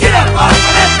now. Get up off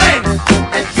of that thing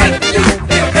and shake the you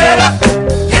feel better.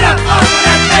 Get up off of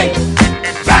that thing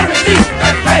and try to release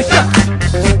that pressure.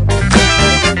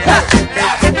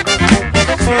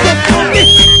 So funky.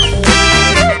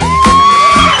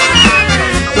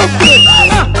 So good. Walk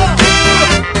around.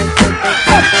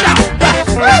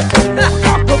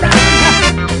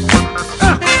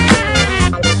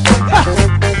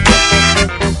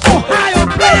 Ohio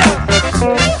players.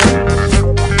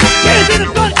 Get us in the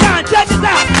sunshine. Check this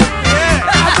out.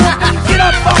 I want you to get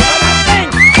up off of that thing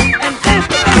and dance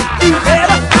to make you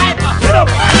better. Get up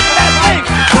off of that thing.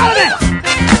 Follow me.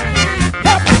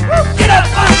 Get up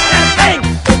off of that thing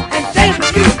and dance to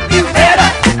you feel better.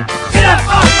 Get up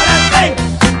off of that thing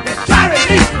and try to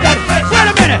release that. Wait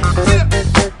a minute.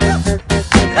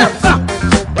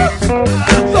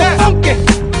 So funky.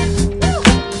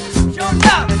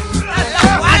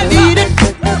 I need it.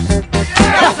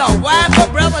 That's a wild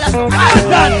brother. That's a wild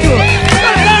sound good.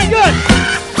 Sound good.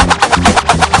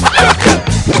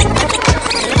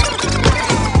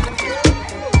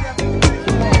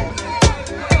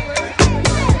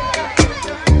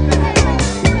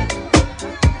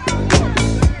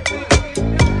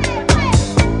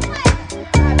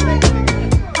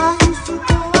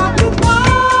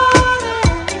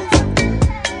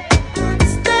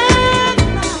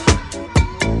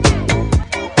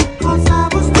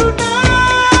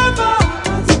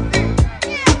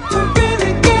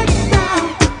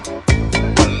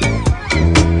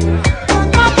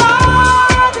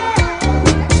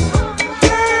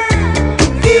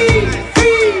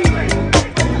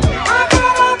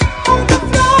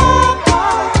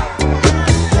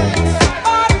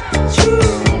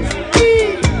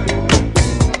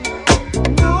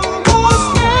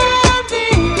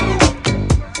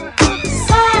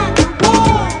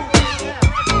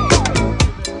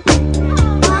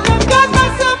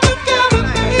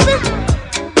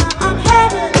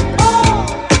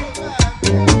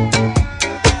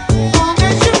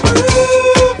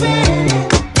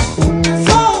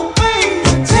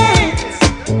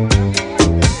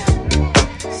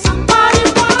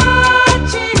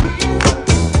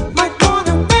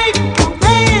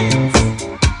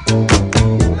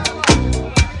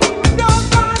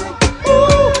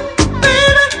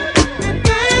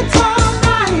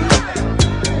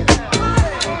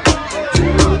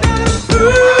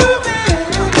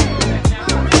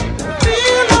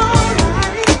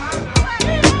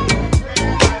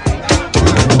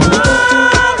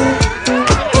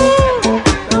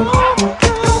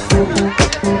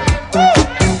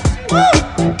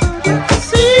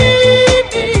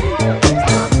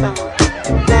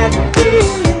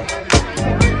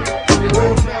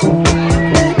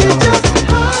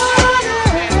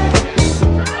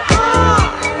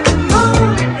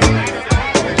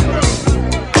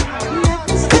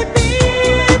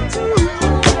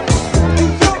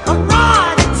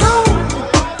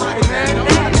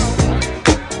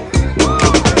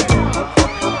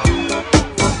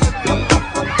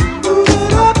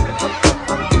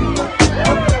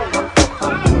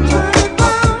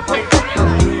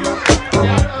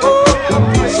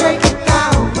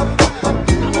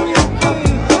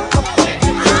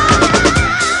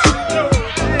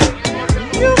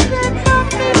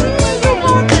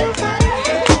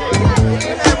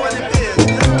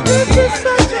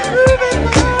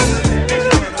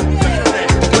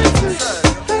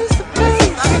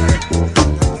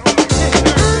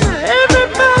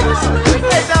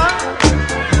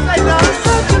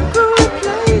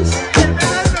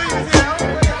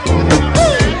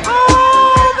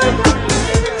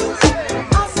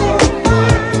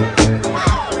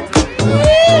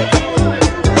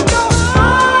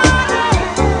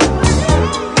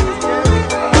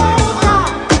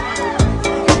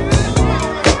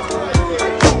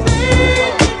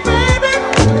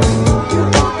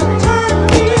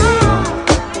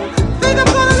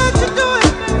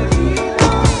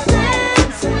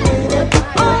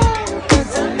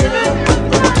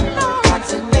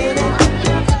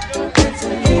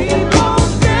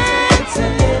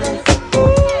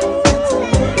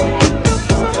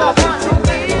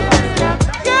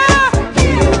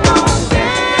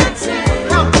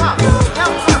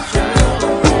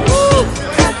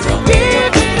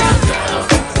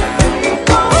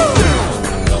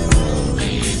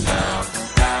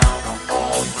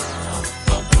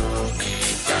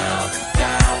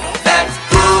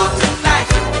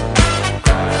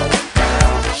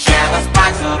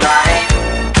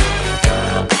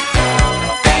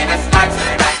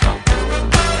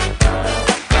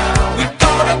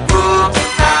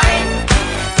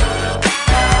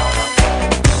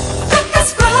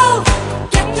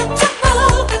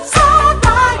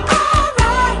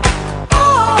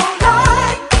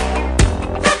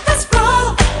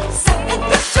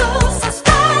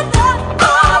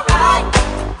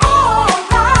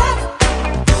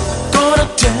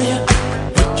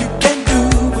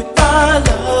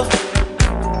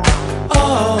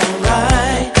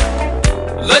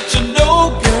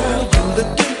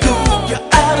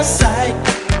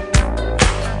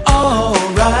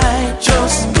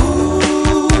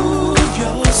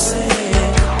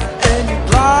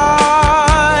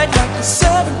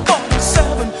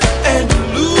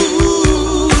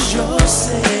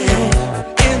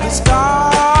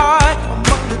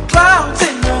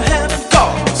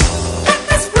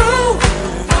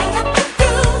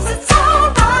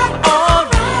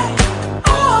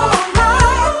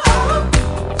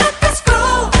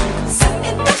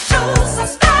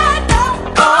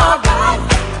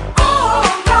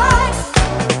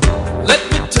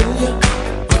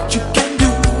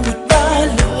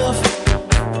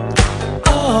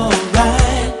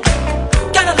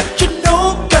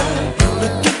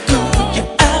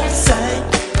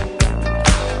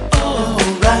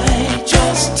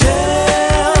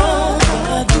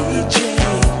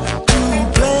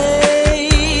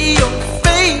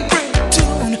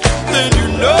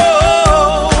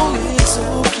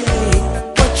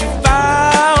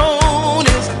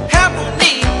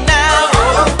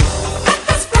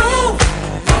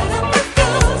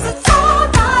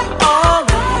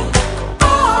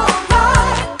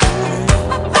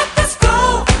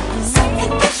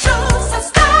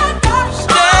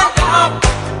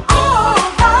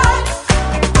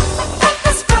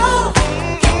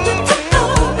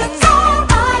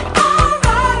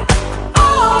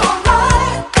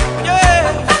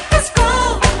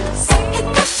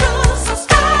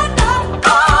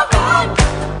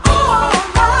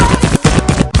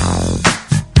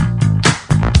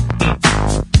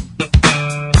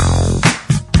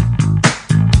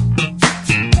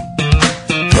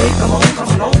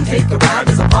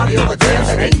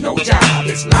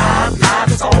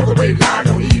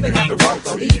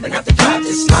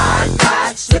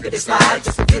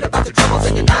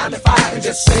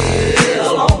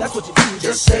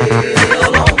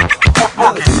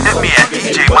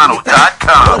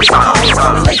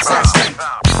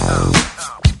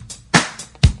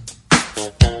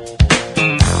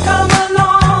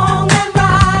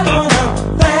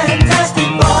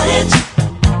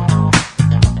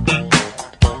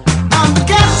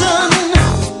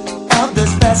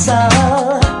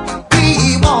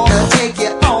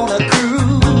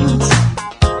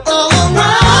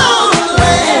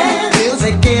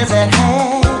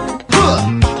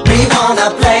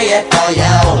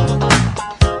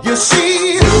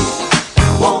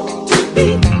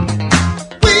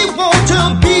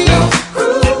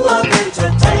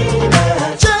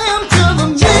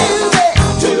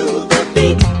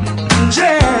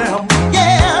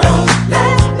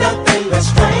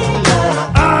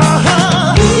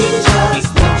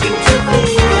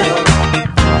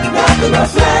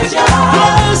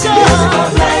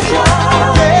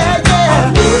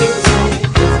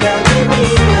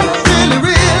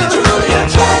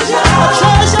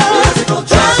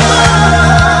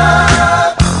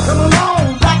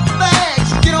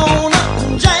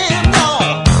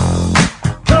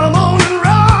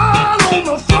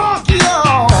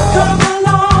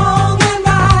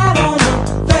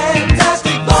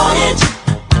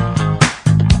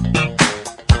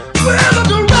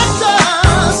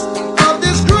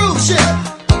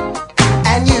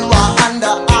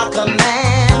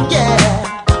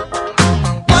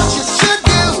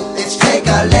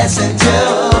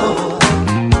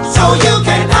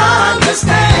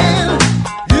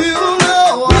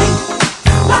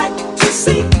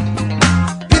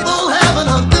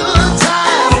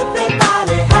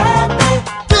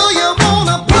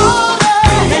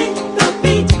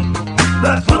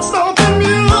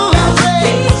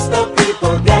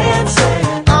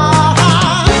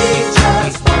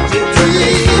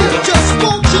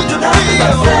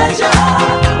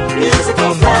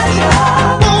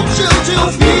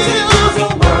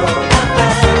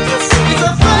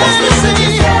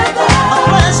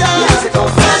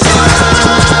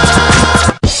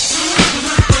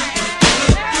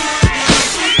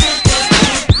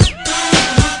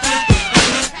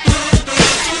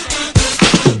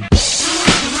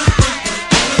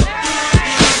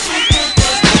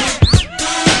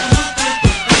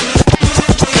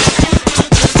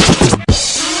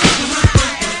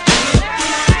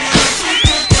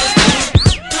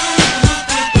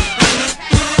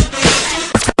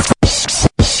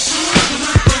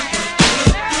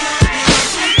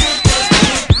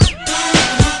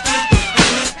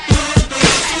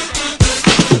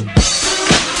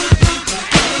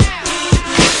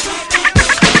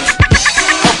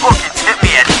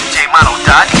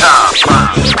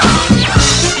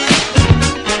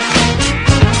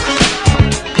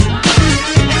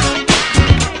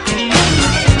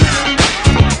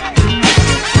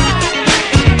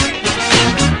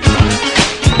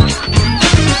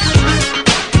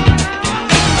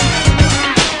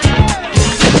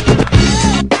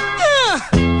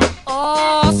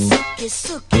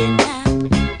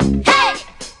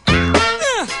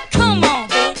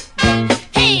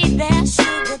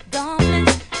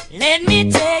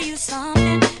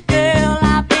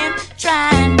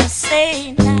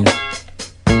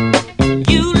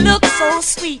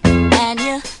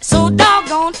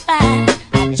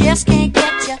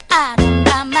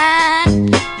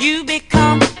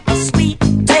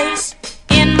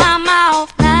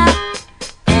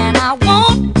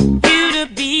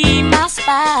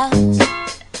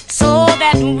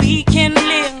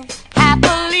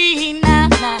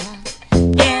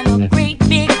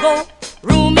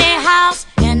 Room in house,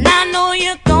 and I know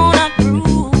you're gonna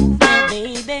groove me,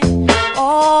 baby.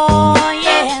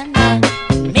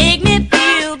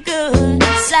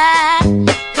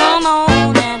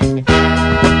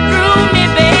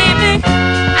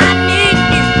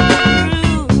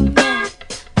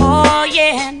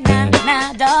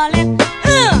 darling.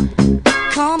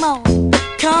 Come on,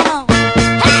 come on.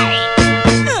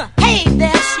 Hey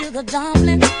there, sugar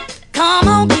dumpling. Come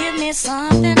on, give me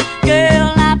something,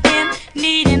 girl. I've been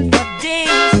needing for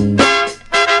days.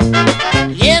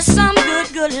 Yes, some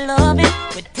good loving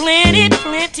with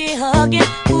plenty hugging.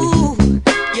 Ooh,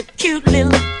 you cute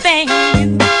little thing,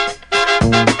 you.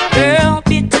 Girl,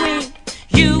 between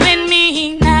you and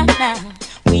me now,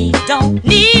 we don't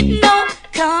need no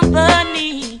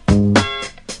company.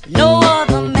 No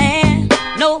other man,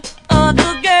 no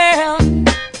other girl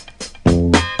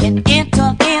can enter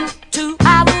into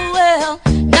our world.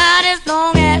 Not as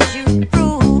long as you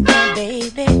prove me,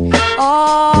 baby.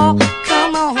 Oh,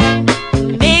 come on,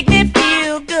 make me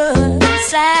feel good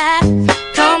inside.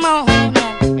 Come on,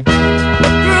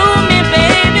 groove me,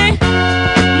 baby.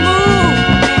 Move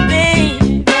me,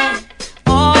 baby.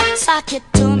 Oh, sock it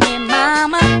to me,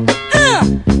 mama.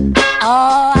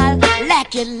 Oh, I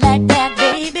like it like that,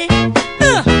 baby.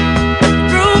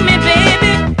 Groove me,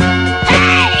 baby.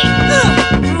 Hey,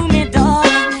 groove me,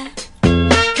 darling.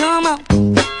 Come on,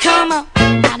 come on.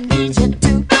 I need you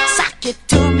to sock it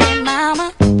to me, mama.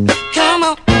 Come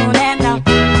on, and now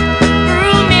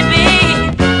groove me, baby.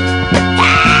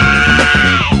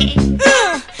 Hey,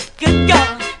 good God,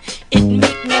 it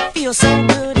make me feel so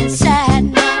good inside,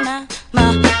 mama.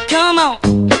 Come on,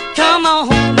 come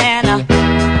on, and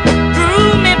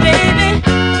groove me, baby.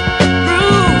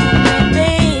 Groove me,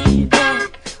 baby.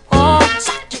 Oh,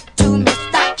 sock it to me,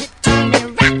 stock it to me,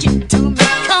 rock it to me.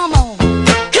 Come on,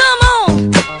 come on,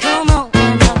 come on.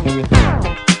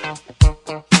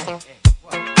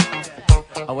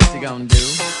 Oh, what you gonna do?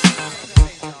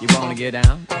 You wanna get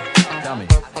down? Tell me.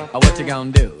 Oh, what you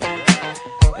gonna do?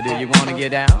 Do you wanna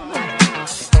get down?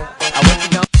 Oh, what you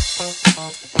gonna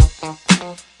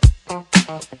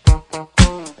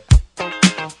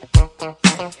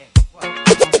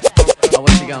Oh,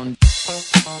 what you gonna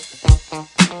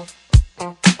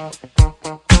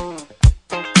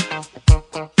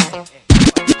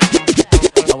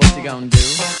Oh, what you gonna do?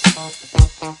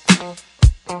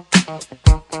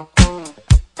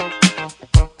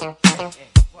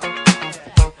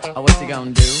 Oh, what you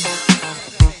gonna do?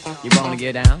 You wanna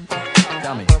get down?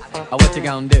 Tell me. Oh, what you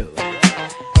gonna do?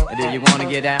 Do you wanna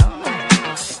get down?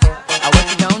 Oh, what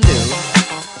you gonna do?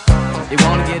 You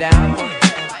wanna get down?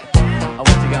 Oh,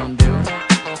 what you gonna do?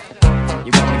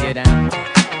 You wanna get down?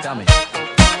 Tell me.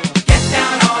 Get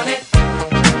down on it.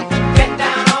 Get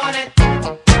down on it.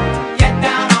 Get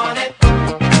down on it.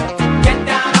 Get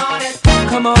down on it.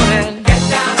 Come on and get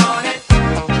down on it.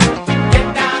 Get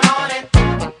down on it.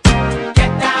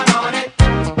 Get down on it.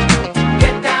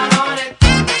 Get down on it.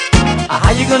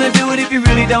 How you gonna do it if you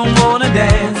really don't wanna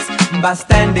dance? By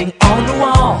standing on the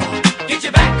wall. Get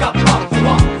your back up off the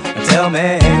wall. Tell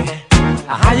me,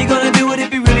 how you gonna do it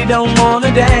if you really don't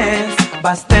wanna dance?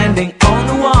 By standing on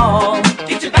the wall.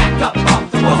 Get your back up off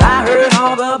the wall. 'Cause I heard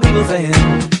all the people saying,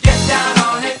 get down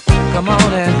on it. Come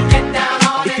on and get down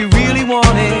on it. If you really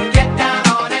want it, get down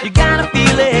on it. You gotta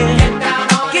feel it. Get down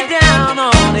on it. Get down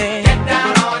on it. Get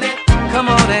down on it. Come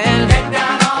on and get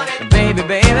down on it. Baby,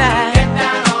 baby. Get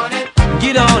down on it.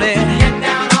 Get on it. Get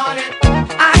down on it.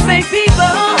 I say,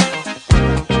 people,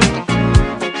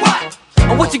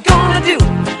 what you gonna do?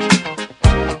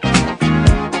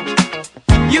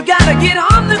 You gotta get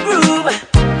on the groove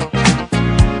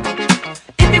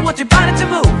if you want your body to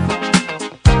move.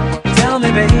 Tell me,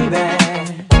 baby,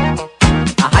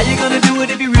 how you gonna do it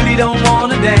if you really don't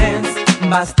wanna dance?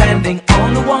 By standing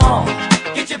on the wall.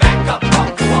 Get your back up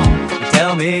off the wall.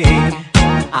 Tell me,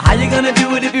 how you gonna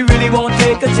do it if you really won't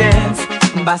take a chance?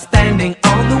 By standing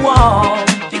on the wall.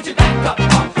 Get your back up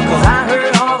off the wall. 'Cause I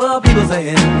heard all the people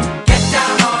saying, get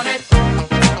down on it.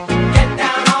 Get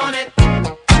down on it.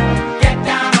 Get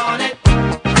down on it.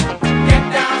 Get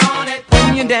down on it.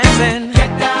 When you're dancing,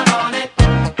 get down on it.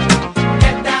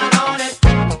 Get down on it.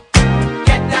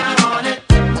 Get down on it.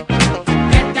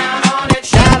 Get down on it.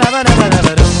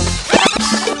 Sha-da-ba-da-ba-da-ba-doo.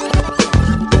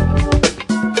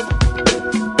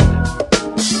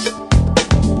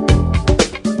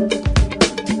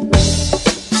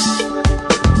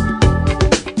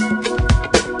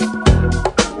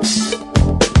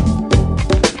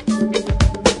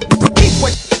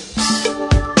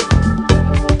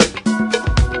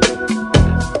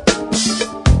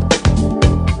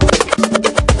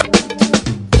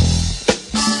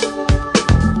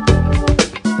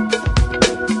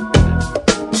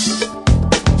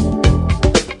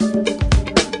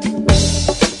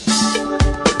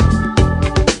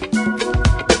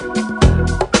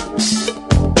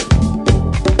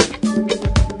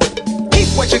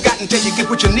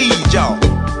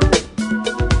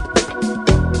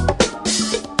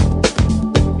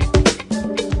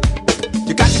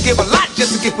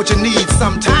 get what you need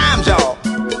sometimes, y'all.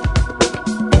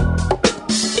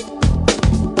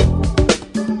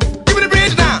 Give me the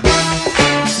bridge now.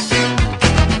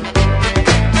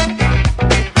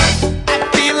 I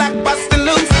feel like busting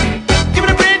loose. Give me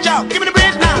the bridge, y'all. Give me the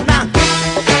bridge now, now.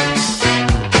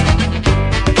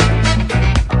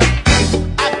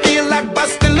 I feel like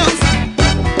busting loose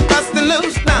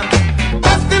now.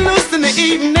 Busting loose in the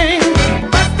evening.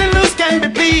 Busting loose can be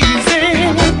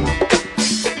pleasing.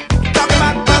 Talk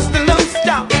about busting loose,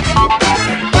 y'all.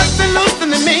 Busting loose in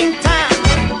the meantime.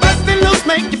 Busting loose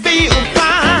make you feel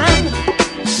fine.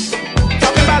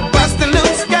 Talking about busting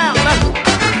loose, girl.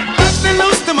 Busting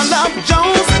loose to my love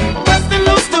Jones. Busting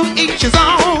loose to each his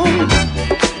own.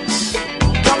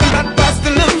 Talking about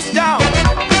busting loose, y'all.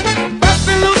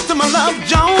 Busting loose to my love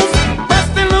Jones.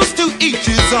 Busting loose to each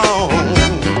his own.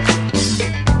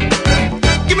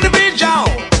 Give me the bridge, y'all.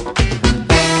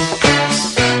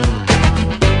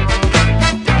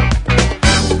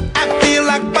 I feel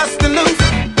like busting loose.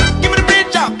 Give me the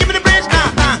bridge, y'all. Give me the bridge now.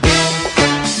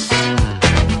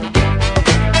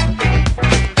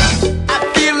 I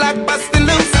feel like busting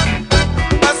loose.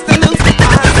 Busting loose.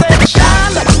 I said,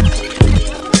 Charlotte.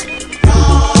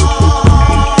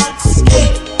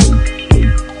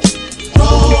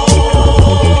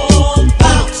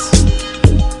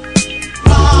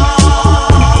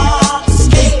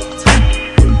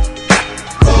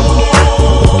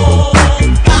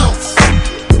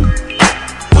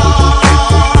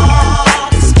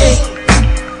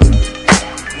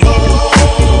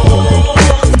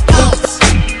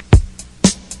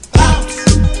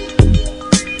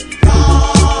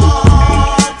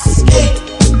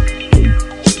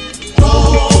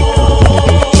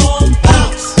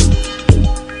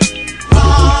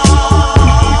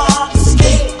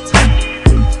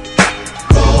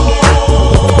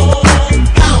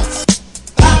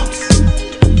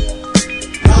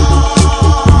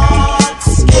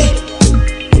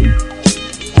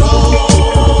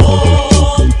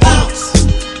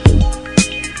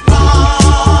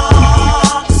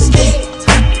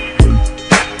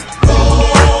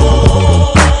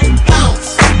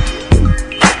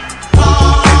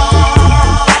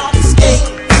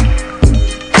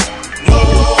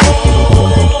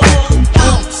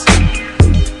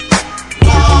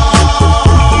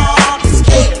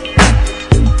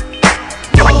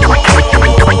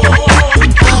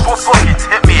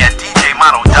 Hit me at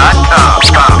DJMano.com.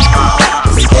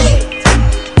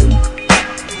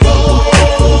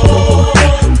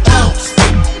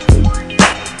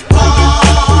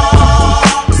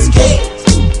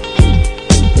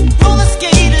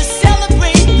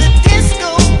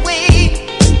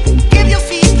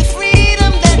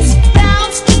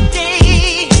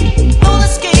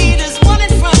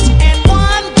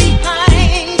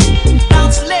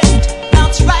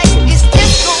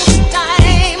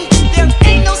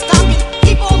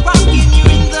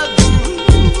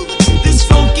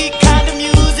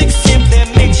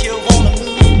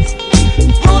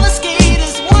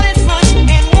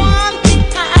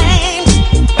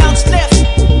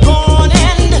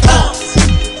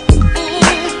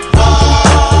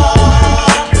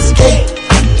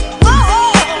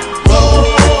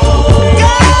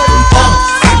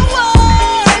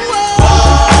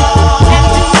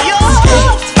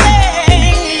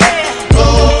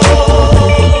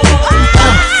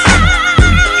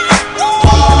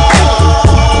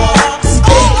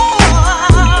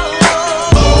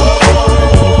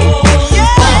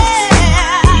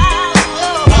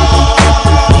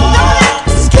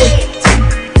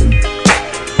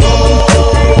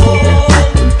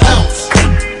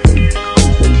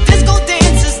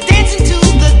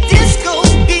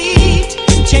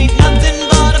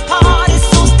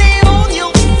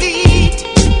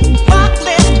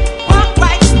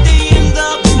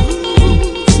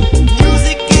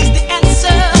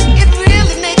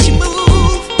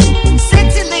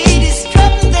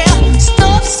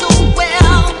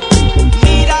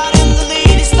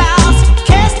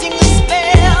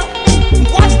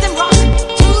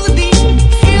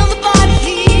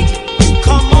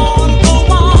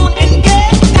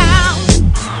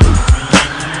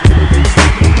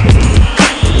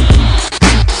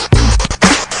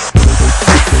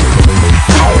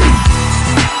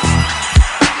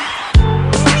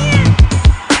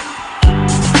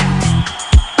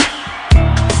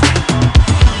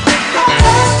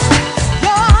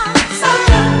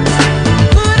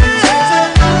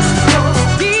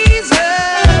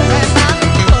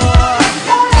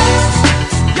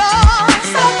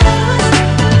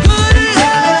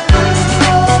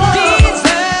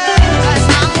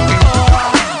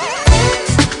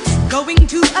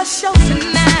 a show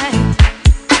tonight.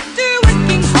 After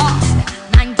working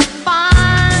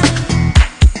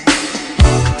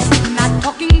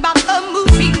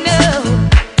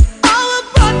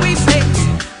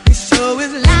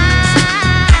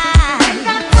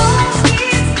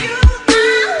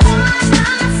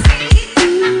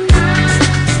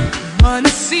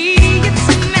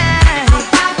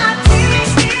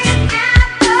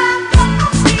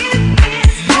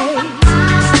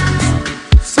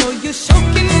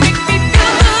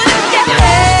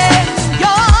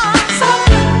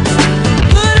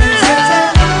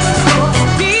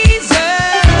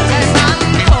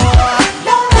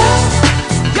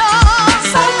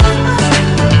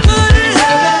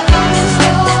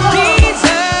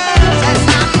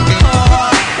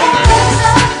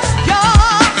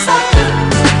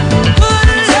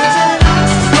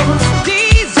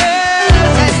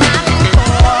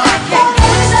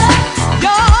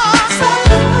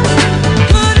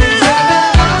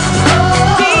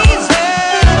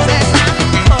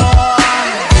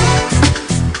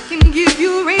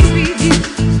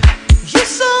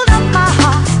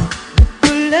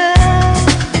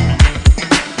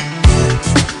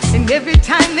Every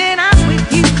time that I'm with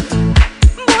you,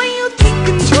 boy, you take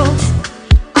control.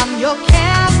 I'm your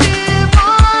captive,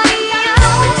 boy.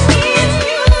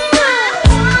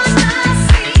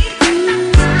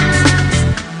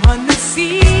 Wanna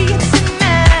see you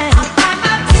tonight. I'll find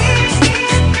my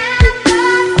ticket and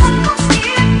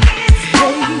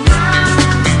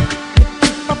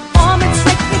performance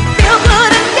make me feel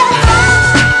good again.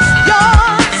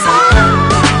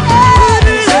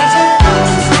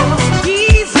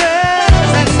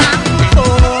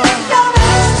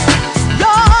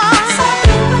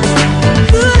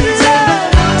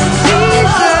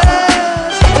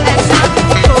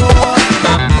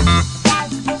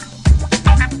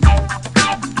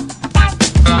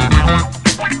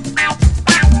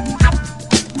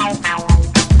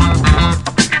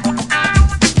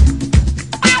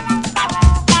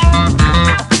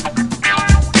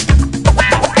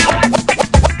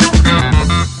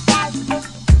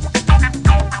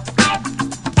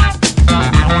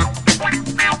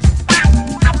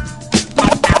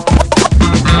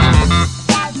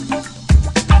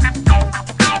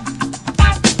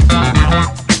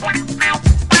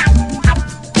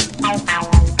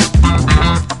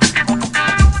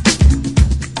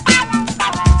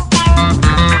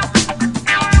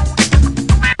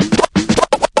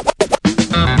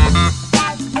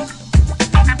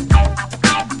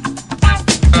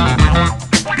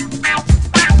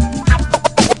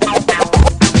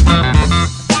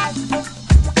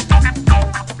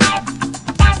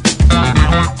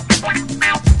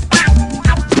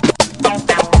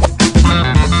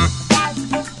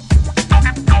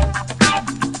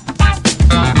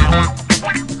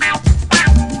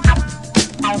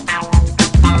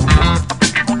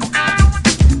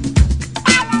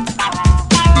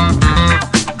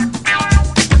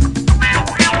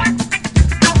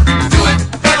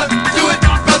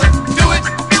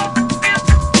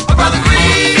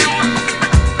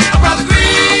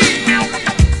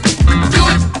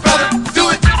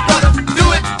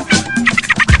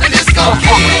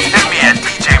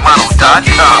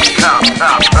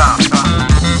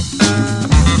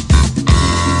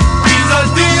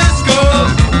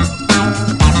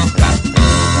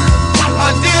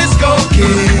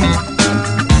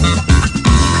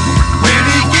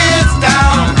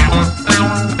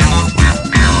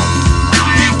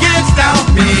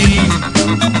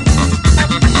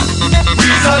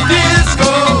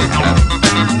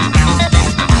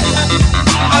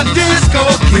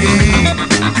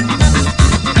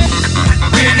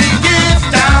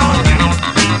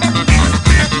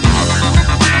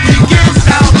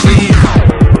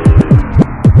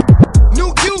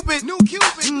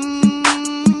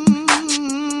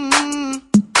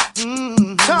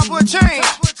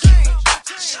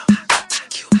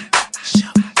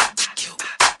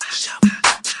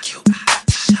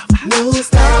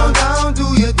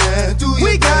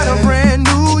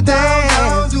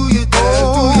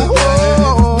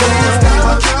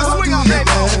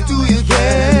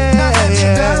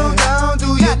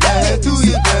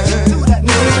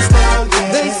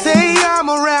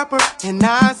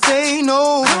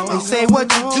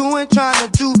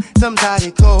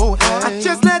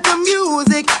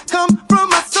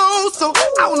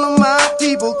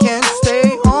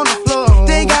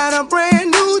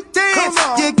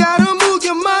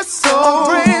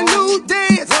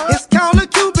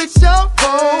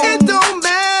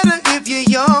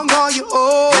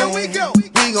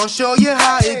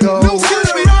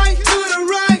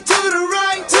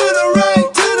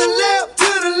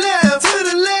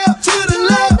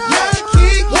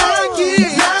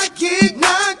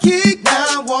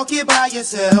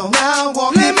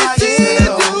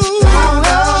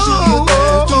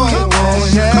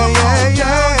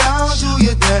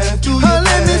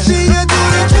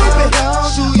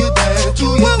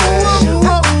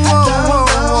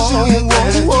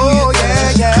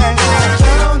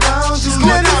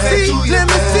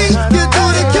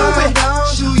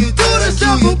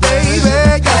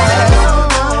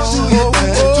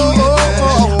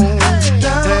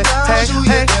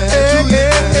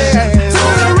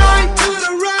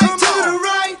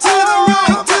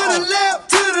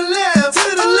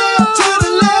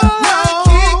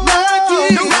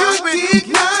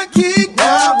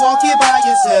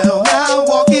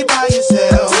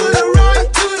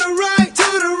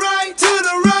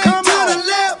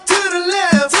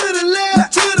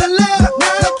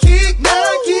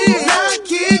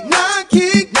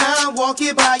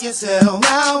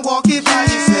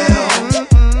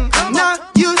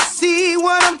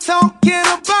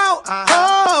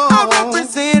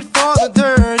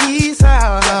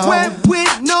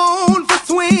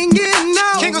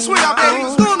 King of swing,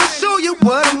 baby. Gonna show you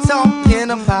what I'm talking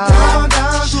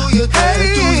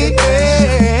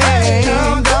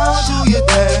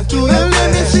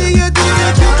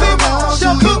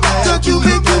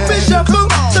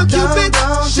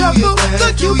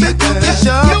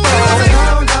shuffle.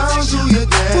 Down, down, do your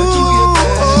dance, do your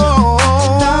dance.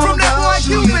 From that boy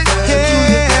Cupid.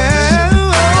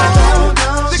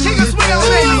 The king of swing out,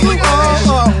 baby.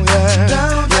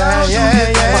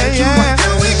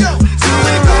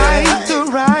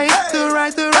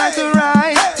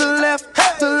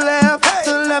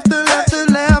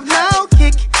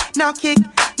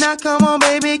 Now come on,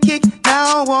 baby, kick.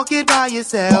 Now walk it by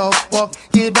yourself. Walk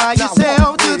it by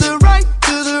yourself. To the right,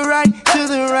 to the right, to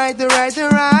the right, the right, the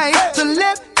right. To the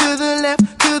left, to the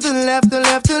left, to the left, the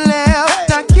left, the left.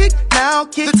 Now kick, now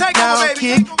kick, now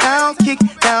kick, now kick.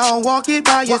 Now walk it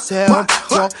by yourself.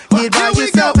 Walk it by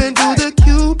yourself and do the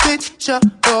Cupid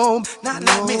shuffle. Now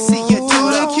let me see you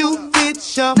do the Cupid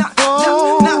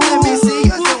shuffle. Now let me see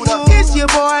you do the. It's your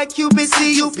boy Cupid,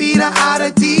 C-U-P, the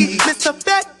I-D. Mr.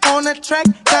 Fat on the track,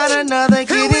 got another